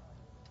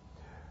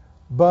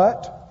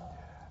 But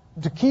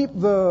to keep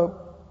the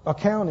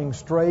accounting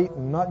straight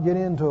and not get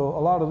into a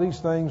lot of these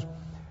things,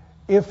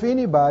 if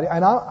anybody,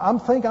 and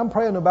I'm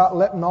praying about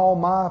letting all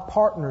my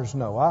partners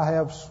know. I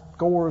have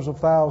scores of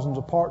thousands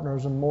of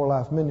partners in More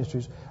Life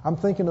Ministries. I'm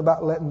thinking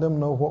about letting them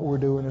know what we're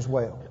doing as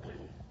well.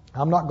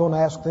 I'm not going to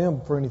ask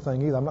them for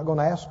anything either. I'm not going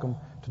to ask them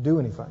to do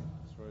anything.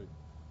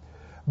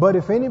 But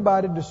if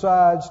anybody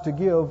decides to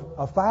give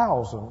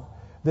 1,000,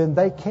 then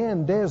they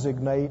can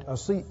designate a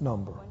seat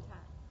number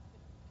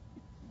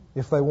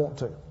if they want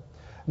to.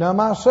 Now,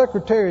 my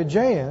secretary,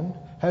 Jan,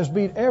 has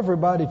beat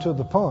everybody to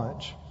the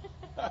punch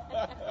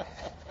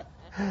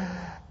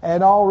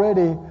and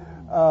already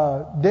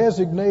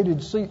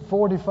designated seat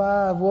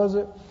 45, was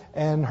it?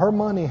 And her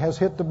money has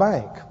hit the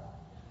bank.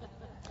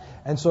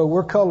 And so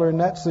we're coloring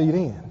that seat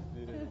in.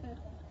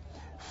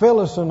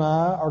 Phyllis and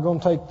I are going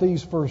to take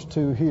these first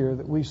two here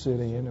that we sit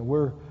in, and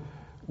we're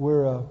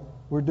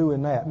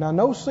doing that. Now,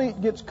 no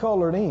seat gets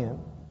colored in.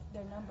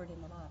 They're numbered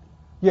in the lobby.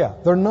 Yeah,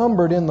 they're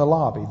numbered in the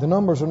lobby. The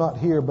numbers are not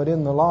here, but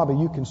in the lobby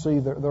you can see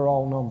they're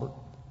all numbered.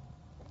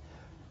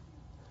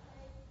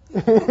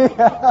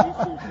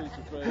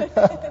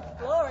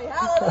 Glory,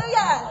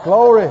 hallelujah.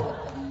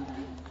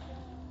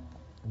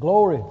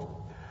 Glory.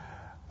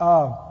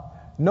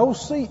 No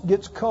seat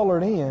gets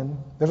colored in.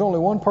 There's only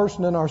one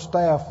person in our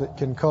staff that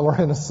can color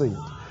in a seat.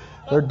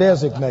 They're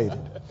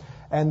designated.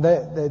 And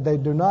they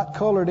do not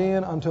color it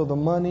in until the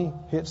money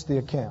hits the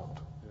account.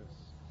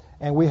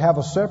 And we have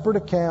a separate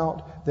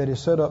account that is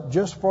set up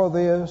just for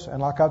this.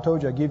 And like I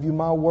told you, I give you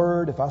my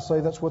word. If I say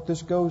that's what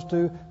this goes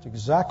to, it's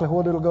exactly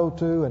what it'll go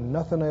to and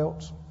nothing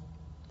else.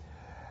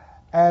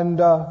 And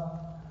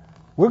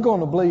we're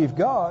going to believe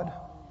God.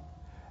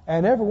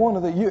 And every one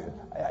of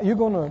you're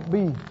going to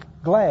be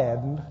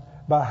gladdened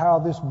by how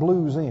this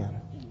blues in.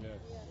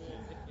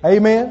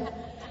 Amen.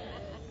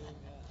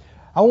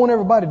 I want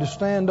everybody to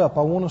stand up.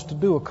 I want us to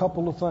do a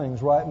couple of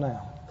things right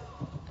now.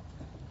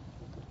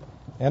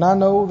 And I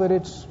know that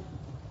it's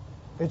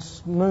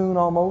noon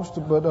almost,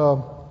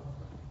 but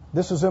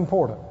this is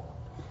important.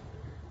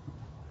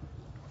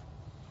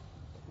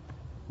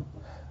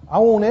 I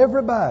want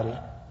everybody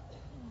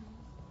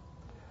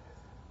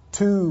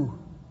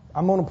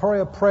I'm going to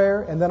pray a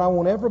prayer, and then I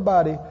want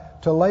everybody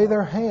to lay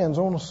their hands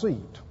on a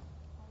seat.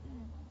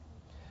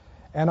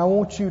 And I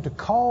want you to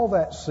call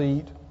that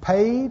seat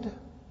paid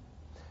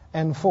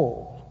and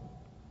full.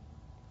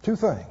 Two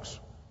things.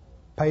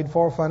 Paid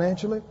for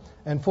financially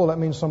and full. That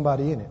means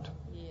somebody in it.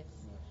 Yes.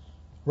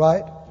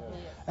 Right? Yes.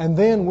 And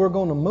then we're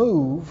going to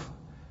move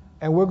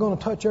and we're going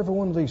to touch every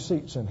one of these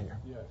seats in here.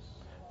 Yes.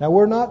 Now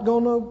we're not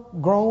going to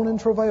groan and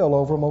travail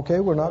over them, okay?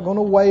 We're not going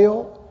to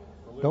wail.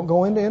 Don't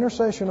go into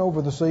intercession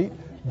over the seat.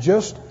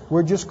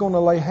 We're just going to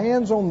lay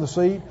hands on the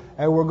seat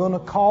and we're going to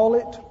call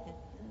it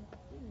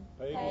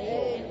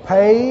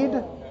paid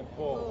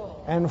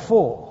and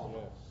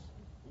full.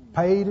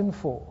 Paid and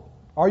full.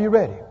 Are you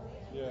ready?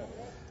 Yes.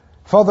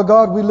 Father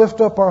God, we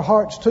lift up our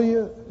hearts to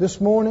you this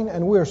morning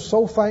and we are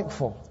so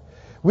thankful.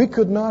 We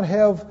could not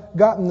have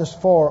gotten this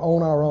far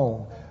on our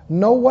own.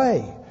 No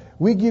way.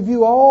 We give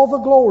you all the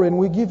glory and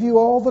we give you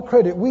all the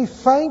credit. We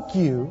thank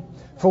you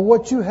for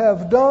what you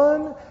have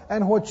done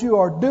and what you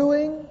are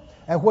doing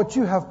and what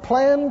you have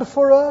planned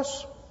for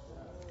us.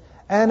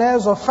 And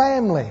as a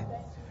family,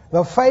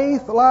 the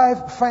Faith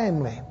Life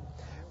family,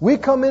 we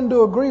come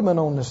into agreement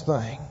on this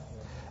thing.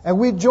 And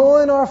we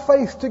join our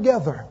faith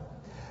together.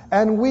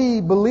 And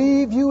we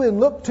believe you and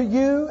look to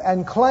you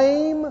and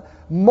claim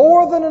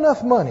more than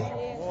enough money.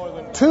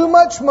 Too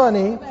much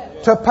money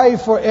to pay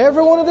for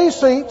every one of these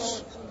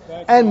seats.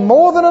 And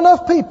more than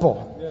enough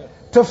people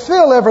to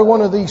fill every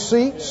one of these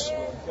seats.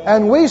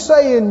 And we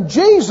say in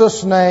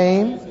Jesus'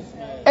 name,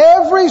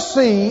 every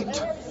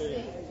seat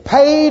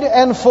paid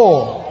and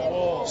full.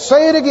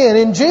 Say it again.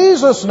 In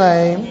Jesus'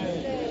 name,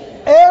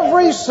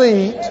 every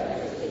seat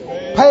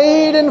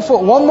paid in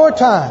full. One more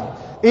time.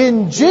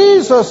 In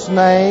Jesus'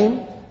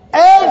 name,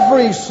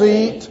 every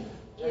seat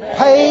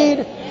paid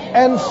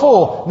and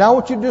full. Now I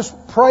want you to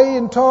just pray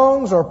in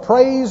tongues or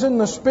praise in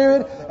the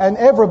Spirit, and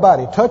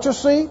everybody touch a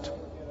seat.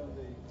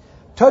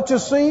 Touch a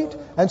seat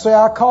and say,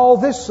 I call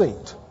this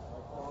seat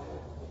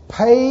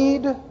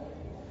paid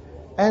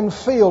and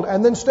filled.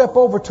 And then step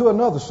over to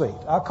another seat.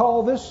 I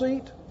call this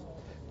seat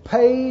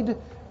paid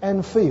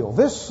and filled.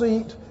 This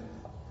seat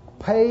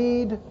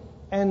paid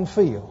and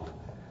filled.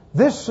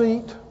 This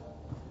seat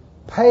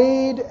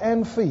paid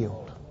and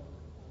filled.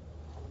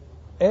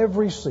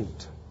 Every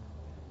seat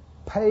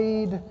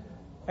paid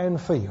and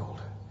filled.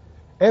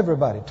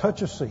 Everybody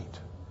touch a seat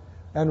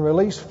and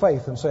release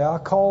faith and say, I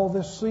call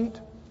this seat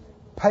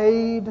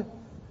paid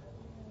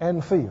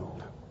and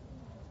filled.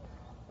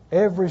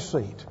 Every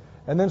seat.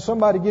 And then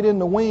somebody get in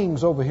the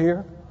wings over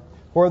here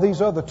where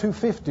these other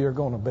 250 are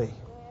going to be.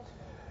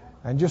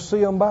 And just see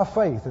them by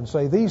faith and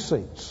say, these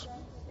seats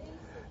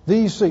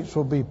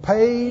will be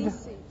paid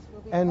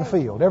and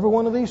filled. Every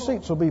one of these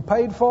seats will be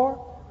paid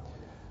for.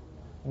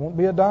 Won't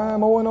be a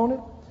dime owing on it.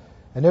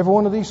 And every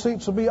one of these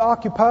seats will be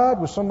occupied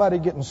with somebody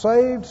getting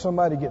saved,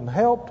 somebody getting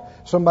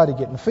helped, somebody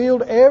getting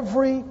filled.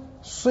 Every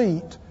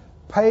seat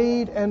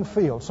paid and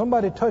filled.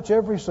 Somebody touch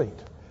every seat.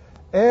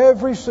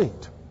 Every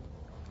seat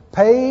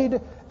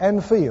paid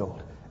and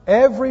filled.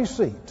 Every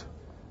seat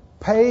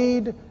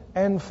paid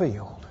and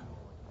filled.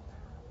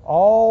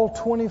 All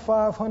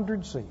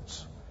 2,500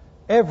 seats.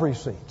 Every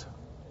seat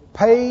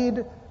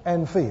paid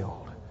and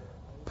filled.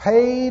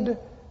 Paid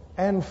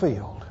and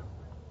filled.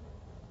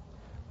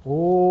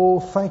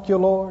 Oh, thank you,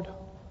 Lord.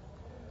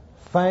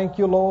 Thank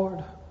you,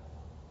 Lord.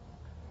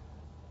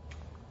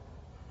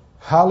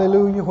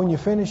 Hallelujah. When you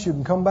finish, you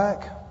can come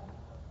back.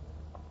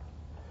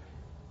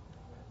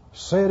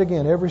 Say it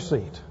again. Every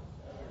seat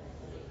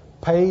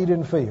paid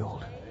and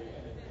filled.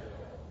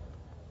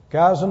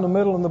 Guys in the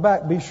middle and the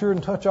back, be sure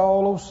and touch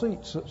all those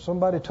seats.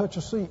 Somebody touch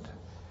a seat.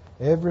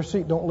 Every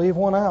seat. Don't leave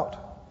one out.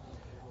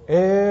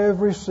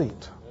 Every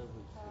seat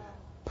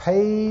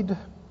paid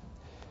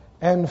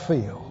and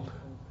filled.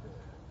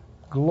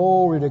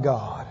 Glory to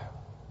God.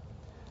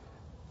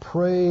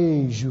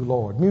 Praise you,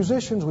 Lord.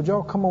 Musicians, would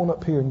y'all come on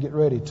up here and get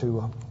ready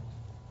to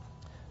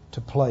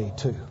play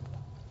too.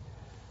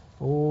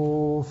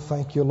 Oh,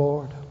 thank you,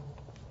 Lord.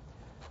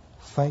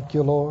 Thank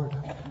you, Lord.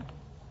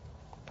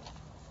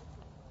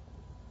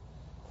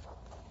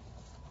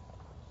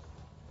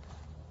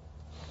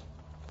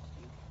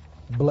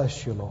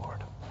 Bless you,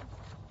 Lord.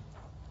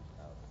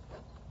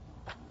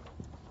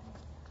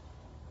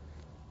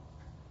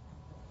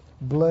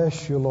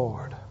 Bless you,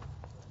 Lord.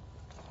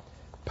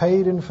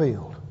 Paid and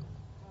filled.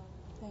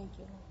 Thank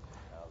you.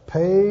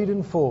 Paid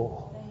and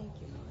full.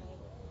 Thank you.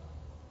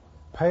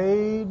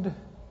 Paid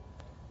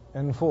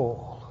and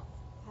full.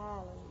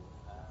 Hallelujah.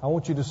 I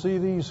want you to see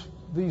these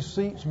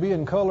seats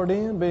being colored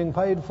in, being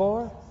paid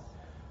for.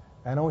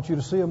 And I want you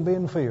to see them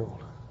being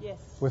filled. Yes.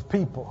 With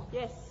people.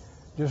 Yes.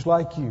 Just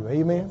like you.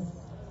 Amen.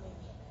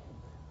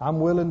 I'm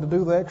willing to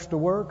do the extra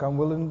work. I'm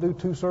willing to do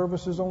 2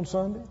 services on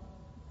Sunday.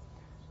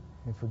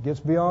 If it gets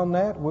beyond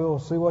that, we'll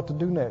see what to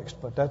do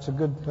next. But that's a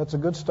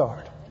good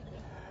start.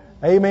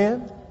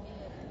 Amen.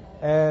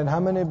 And how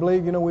many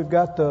believe, we've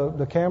got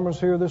the cameras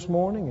here this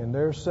morning and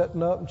they're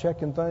setting up and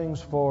checking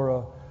things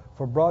for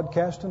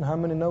broadcasting. How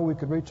many know we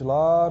could reach a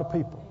lot of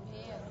people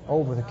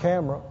over the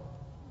camera?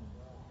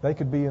 They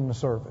could be in the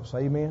service.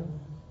 Amen.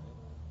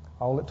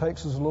 All it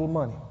takes is a little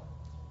money.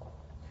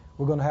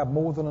 We're going to have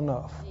more than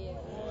enough.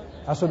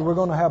 I said we're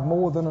going to have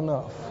more than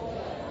enough.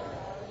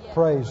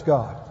 Praise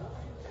God.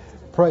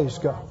 Praise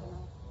God.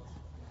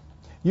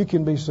 You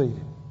can be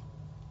seated.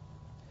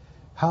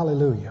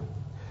 Hallelujah.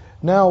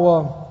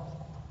 Now,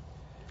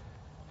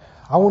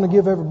 I want to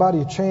give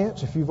everybody a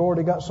chance, if you've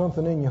already got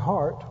something in your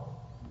heart,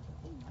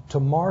 to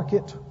mark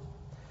it.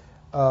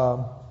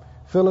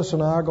 Phyllis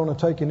and I are going to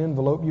take an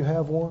envelope. You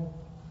have one.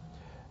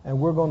 And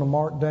we're going to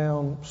mark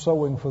down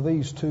sowing for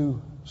these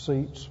 2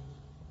 seats.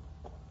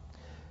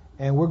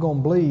 And we're going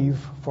to believe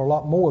for a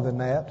lot more than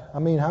that. I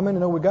mean, how many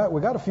know we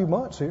got a few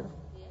months here?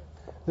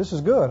 This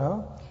is good,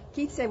 huh?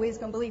 Keith said we was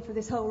going to believe for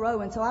this whole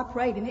row, and so I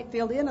prayed, and it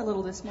filled in a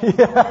little this morning.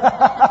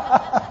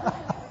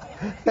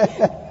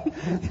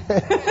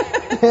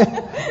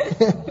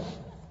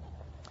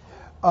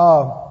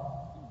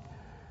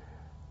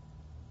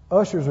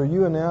 Ushers, are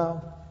you in the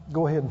aisle?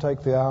 Go ahead and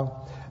take the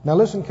aisle. Now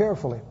listen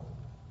carefully.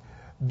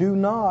 Do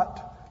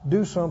not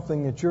do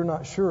something that you're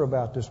not sure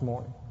about this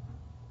morning.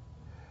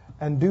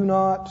 And do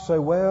not say,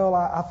 well,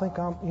 I think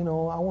I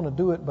want to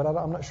do it, but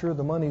I'm not sure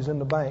the money's in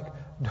the bank.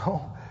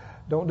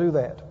 Don't do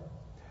that.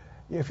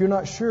 If you're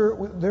not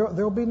sure,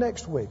 there'll be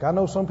next week. I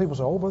know some people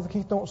say, oh, Brother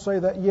Keith, don't say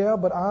that. Yeah,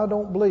 but I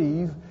don't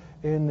believe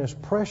in this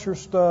pressure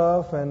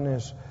stuff and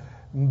this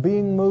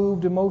being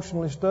moved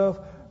emotionally stuff.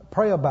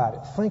 Pray about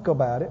it. Think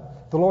about it.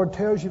 The Lord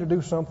tells you to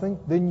do something,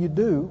 then you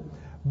do.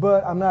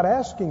 But I'm not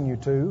asking you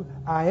to.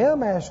 I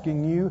am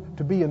asking you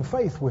to be in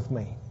faith with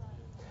me.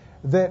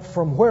 That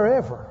from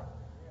wherever,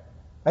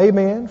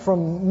 amen,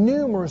 from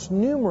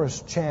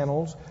numerous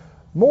channels,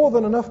 more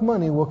than enough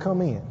money will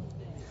come in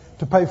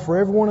to pay for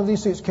every one of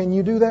these seats. Can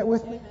you do that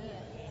with me?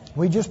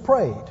 We just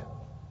prayed,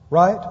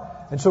 right?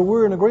 And so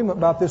we're in agreement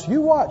about this.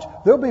 You watch.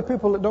 There'll be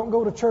people that don't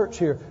go to church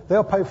here.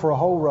 They'll pay for a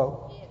whole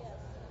row.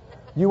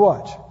 You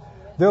watch.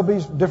 There'll be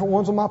different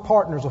ones of my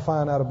partners will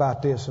find out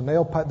about this, and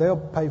they'll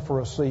pay for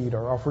a seat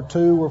or for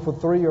 2 or for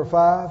 3 or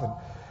 5,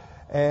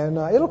 and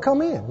it'll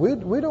come in.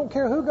 We don't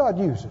care who God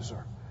uses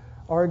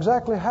or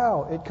exactly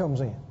how it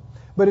comes in.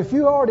 But if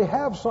you already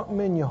have something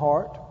in your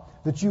heart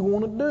that you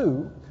want to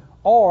do,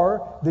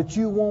 or that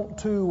you want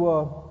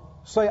to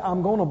say,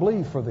 I'm going to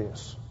believe for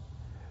this,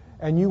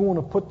 and you want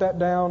to put that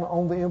down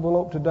on the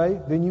envelope today,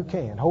 then you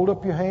can. Hold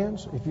up your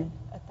hands. If you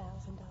 $1,000,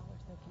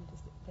 they can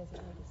just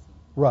designate a seat.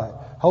 Right.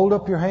 Hold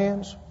up your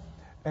hands,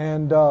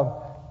 and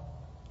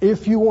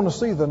if you want to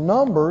see the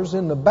numbers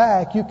in the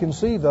back, you can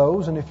see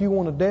those, and if you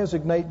want to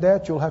designate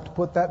that, you'll have to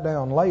put that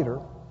down later.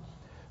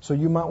 So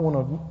you might want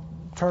to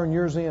turn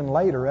yours in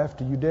later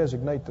after you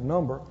designate the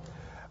number.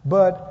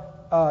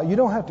 But you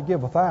don't have to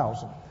give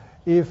 $1,000.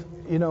 If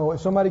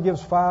somebody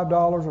gives $5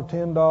 or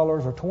 $10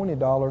 or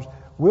 $20,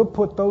 we'll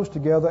put those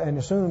together, and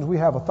as soon as we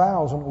have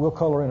 $1,000, we'll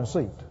color in a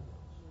seat.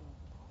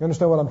 You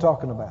understand what I'm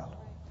talking about?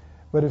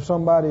 But if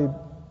somebody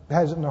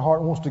has it in their heart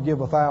and wants to give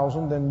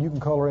 $1,000, then you can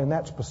color in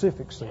that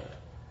specific seat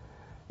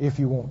if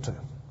you want to.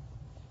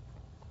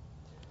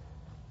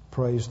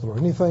 Praise the Lord.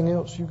 Anything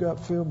else you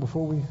got, Phil,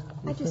 before we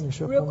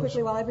finish up? Real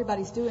quickly, while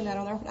everybody's doing that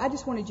on there, I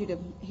just wanted you to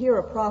hear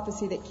a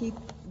prophecy that Keith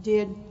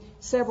did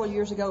several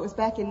years ago. It was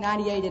back in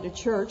 98 at a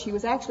church. He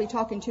was actually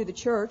talking to the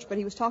church, but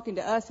he was talking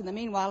to us in the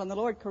meanwhile, and the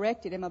Lord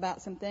corrected him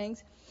about some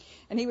things.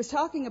 And he was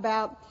talking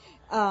about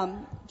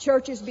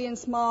churches being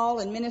small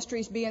and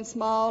ministries being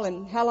small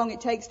and how long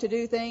it takes to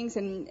do things.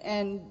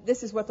 And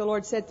this is what the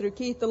Lord said through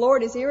Keith. The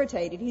Lord is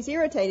irritated. He's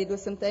irritated with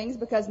some things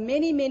because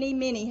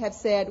many have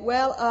said,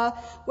 well,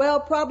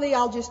 probably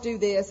I'll just do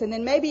this. And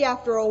then maybe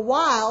after a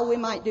while we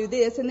might do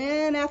this. And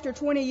then after a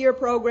 20-year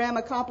program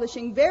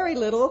accomplishing very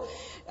little,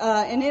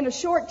 and in a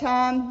short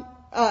time,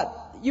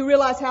 you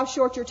realize how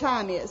short your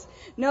time is.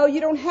 No,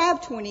 you don't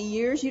have 20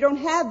 years. You don't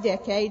have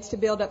decades to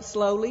build up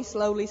slowly.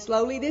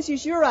 This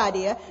is your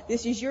idea.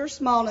 This is your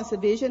smallness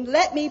of vision.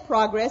 Let me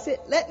progress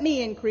it. Let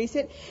me increase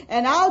it.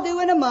 And I'll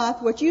do in a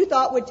month what you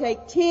thought would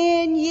take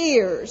 10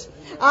 years.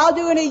 I'll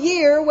do in a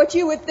year what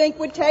you would think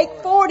would take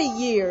 40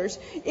 years.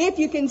 If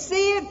you can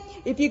see it,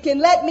 if you can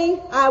let me,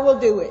 I will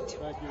do it.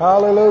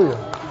 Hallelujah.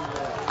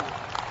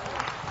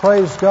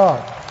 Praise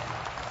God.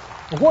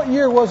 What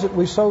year was it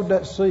we sowed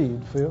that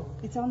seed, Phil?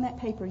 It's on that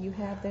paper you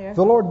have there.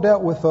 The Lord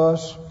dealt with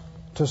us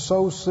to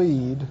sow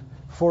seed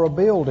for a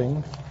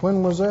building.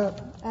 When was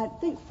that? I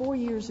think 4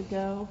 years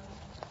ago.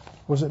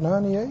 Was it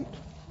 98?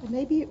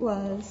 Maybe it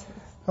was.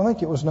 I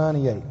think it was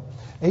 98.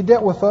 He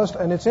dealt with us,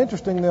 and it's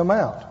interesting the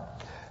amount.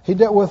 He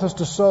dealt with us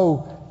to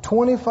sow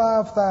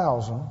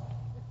 $25,000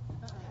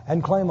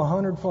 and claim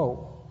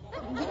 100-fold.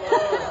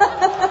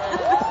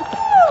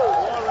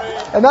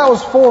 And that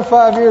was 4 or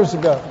 5 years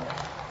ago.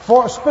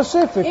 For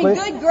specifically, in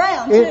good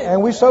ground, too.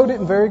 And we sowed it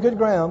in very good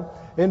ground.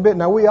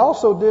 Now, we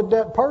also did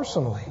that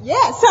personally.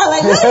 Yes,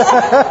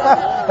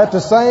 hallelujah. At the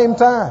same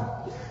time.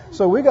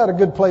 So we got a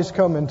good place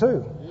coming,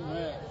 too.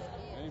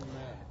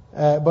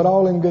 Amen. But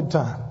all in good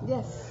time.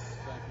 Yes.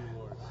 Thank you,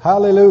 Lord.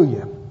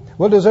 Hallelujah.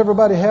 Well, does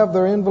everybody have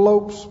their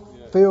envelopes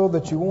filled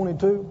that you wanted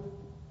to?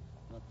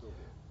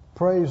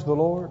 Praise the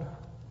Lord.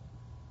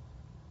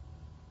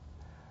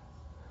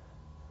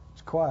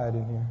 It's quiet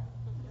in here.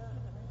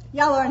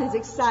 Y'all aren't as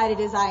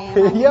excited as I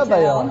am. Yeah,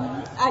 they are.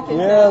 I can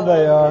Yeah, tell.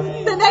 they are.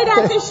 Then they'd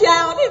have to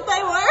shout if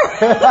they were.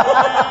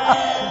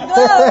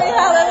 Glory,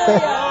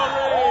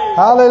 hallelujah.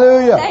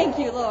 Hallelujah. Thank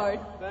you, Lord.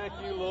 Thank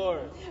you,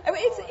 Lord. I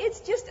mean,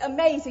 it's just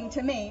amazing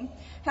to me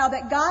how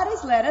that God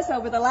has led us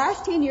over the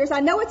last 10 years.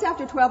 I know it's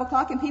after 12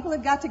 o'clock and people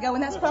have got to go,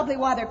 and that's probably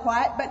why they're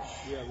quiet, but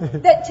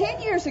that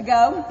 10 years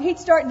ago, He'd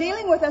start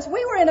dealing with us.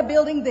 We were in a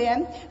building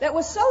then that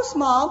was so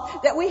small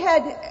that we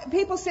had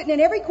people sitting in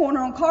every corner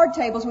on card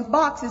tables with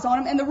boxes on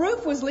them, and the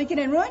roof was leaking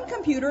and ruined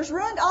computers,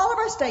 ruined all of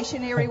our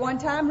stationery one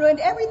time, ruined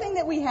everything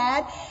that we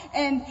had.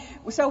 And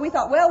so we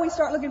thought, well, we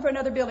start looking for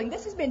another building.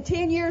 This has been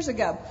 10 years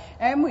ago,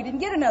 and we didn't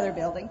get another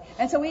building.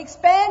 And so we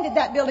expanded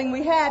that building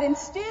we had, and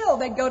still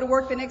they'd go to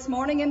work the next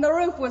morning and the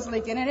roof was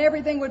leaking and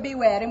everything would be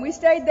wet. And we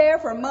stayed there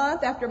for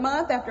month after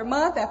month after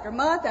month after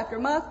month after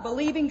month,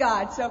 believing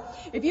God. So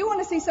if you want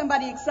to see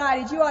somebody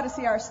excited, you ought to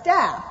see our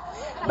staff,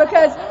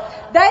 because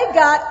they've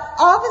got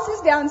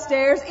offices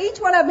downstairs. Each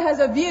one of them has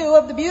a view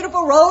of the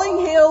beautiful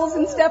rolling hills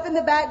and stuff in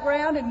the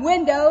background and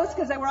windows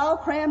because they were all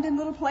crammed in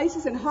little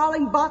places and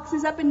hauling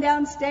boxes up and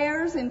down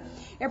stairs and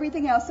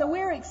everything else. So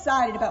we're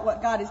excited about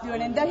what God is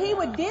doing and that He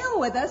would deal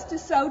with us to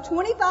sow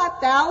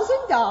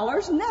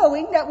 $25,000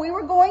 knowing that we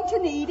were going to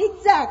need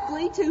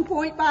exactly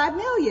 $2.5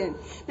 million.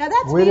 Now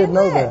that's We didn't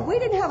know that. We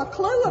didn't have a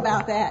clue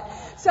about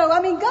that. So,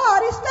 I mean,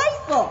 God is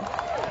faithful.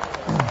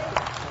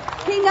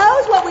 He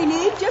knows what we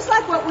need, just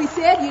like what we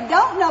said. You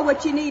don't know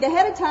what you need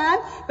ahead of time,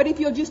 but if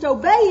you'll just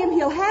obey Him,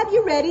 He'll have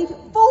you ready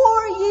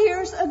 4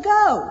 years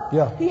ago.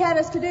 Yeah. He had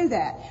us to do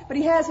that, but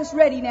He has us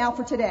ready now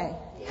for today.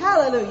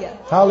 Hallelujah.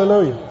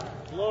 Hallelujah.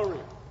 Glory.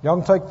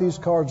 Y'all can take these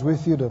cards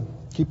with you to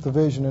keep the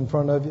vision in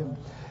front of you.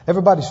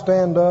 Everybody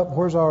stand up.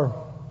 Where's our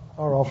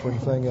offering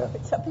thing at?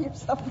 It's up here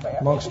somewhere.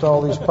 Amongst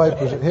all these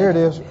papers. Here it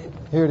is.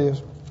 Here it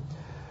is.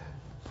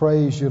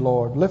 Praise you,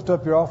 Lord. Lift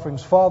up your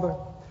offerings. Father,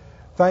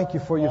 thank you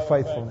for your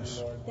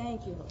faithfulness.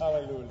 Thank you.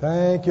 Hallelujah.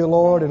 Thank you,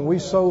 Lord. And we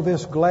sow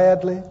this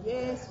gladly.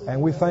 Yes.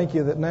 And we thank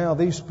you that now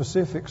these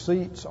specific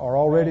seats are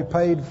already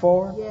paid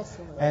for. Yes,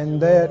 Lord.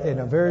 And that in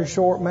a very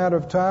short matter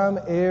of time,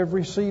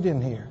 every seat in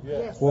here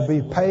Yes. will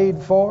be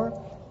paid for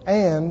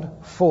and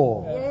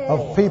full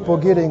of people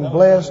getting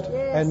blessed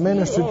and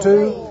ministered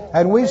to.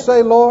 And we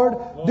say, Lord,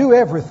 do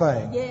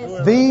everything.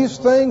 Yes. These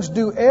things,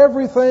 do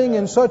everything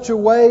in such a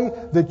way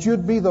that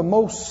you'd be the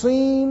most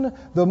seen,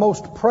 the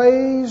most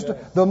praised,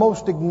 the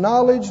most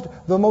acknowledged,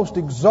 the most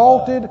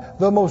exalted,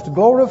 the most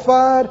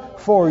glorified,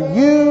 for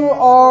you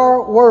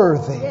are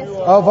worthy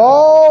of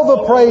all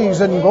the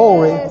praise and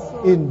glory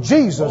in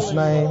Jesus'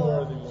 name.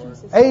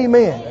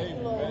 Amen.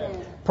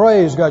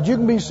 Praise God. You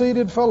can be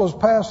seated. Fellows,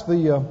 pass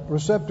the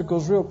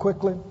receptacles real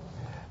quickly.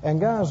 And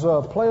guys,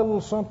 play a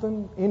little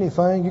something,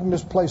 anything. You can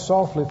just play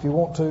softly if you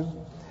want to.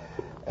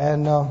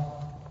 And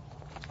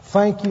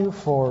thank you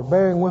for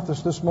bearing with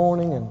us this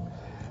morning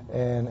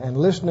and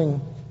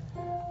listening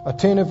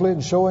attentively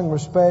and showing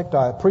respect.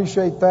 I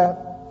appreciate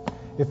that.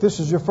 If this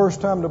is your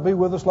first time to be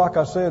with us, like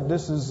I said,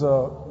 this is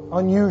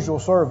unusual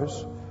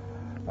service.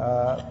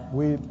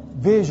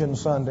 Vision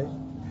Sunday.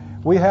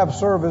 We have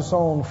service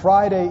on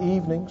Friday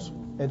evenings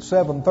at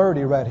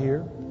 7:30 right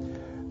here.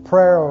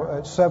 Prayer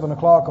at 7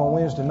 o'clock on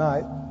Wednesday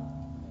night.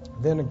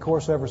 Then, of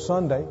course, every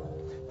Sunday,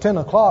 10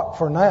 o'clock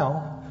for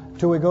now,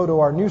 till we go to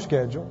our new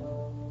schedule.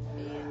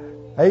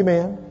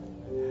 Amen.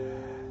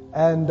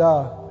 And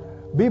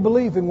be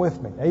believing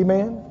with me.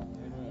 Amen.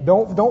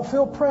 Don't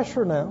feel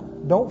pressure now.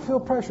 Don't feel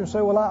pressure and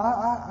say, well,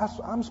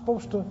 I'm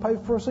supposed to pay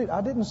for a seat. I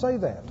didn't say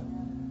that.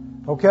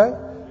 Okay?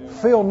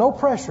 Feel no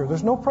pressure.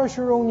 There's no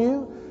pressure on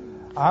you.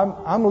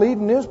 I'm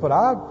leading this, but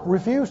I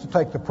refuse to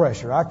take the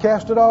pressure. I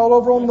cast it all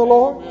over on the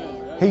Lord.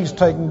 He's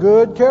taken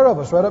good care of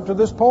us right up to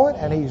this point,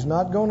 and He's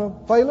not going to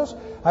fail us.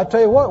 I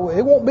tell you what,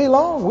 it won't be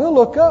long. We'll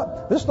look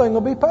up. This thing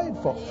will be paid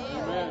for.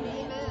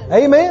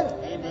 Amen.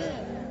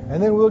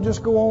 And then we'll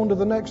just go on to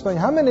the next thing.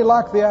 How many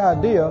like the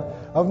idea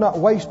of not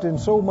wasting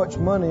so much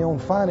money on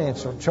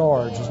financial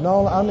charges?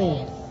 No, I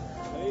mean,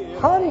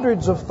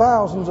 hundreds of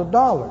thousands of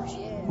dollars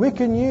we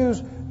can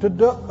use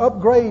to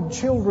upgrade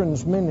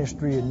children's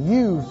ministry and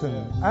youth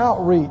and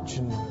outreach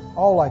and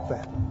all like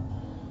that.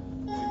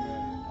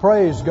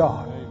 Praise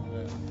God.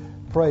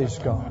 Praise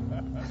God.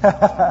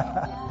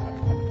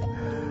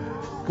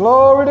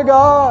 Glory to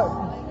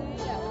God.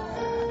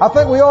 I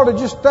think we ought to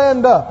just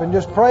stand up and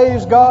just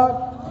praise God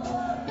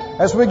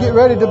as we get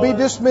ready to be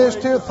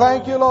dismissed here.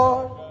 Thank you,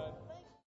 Lord.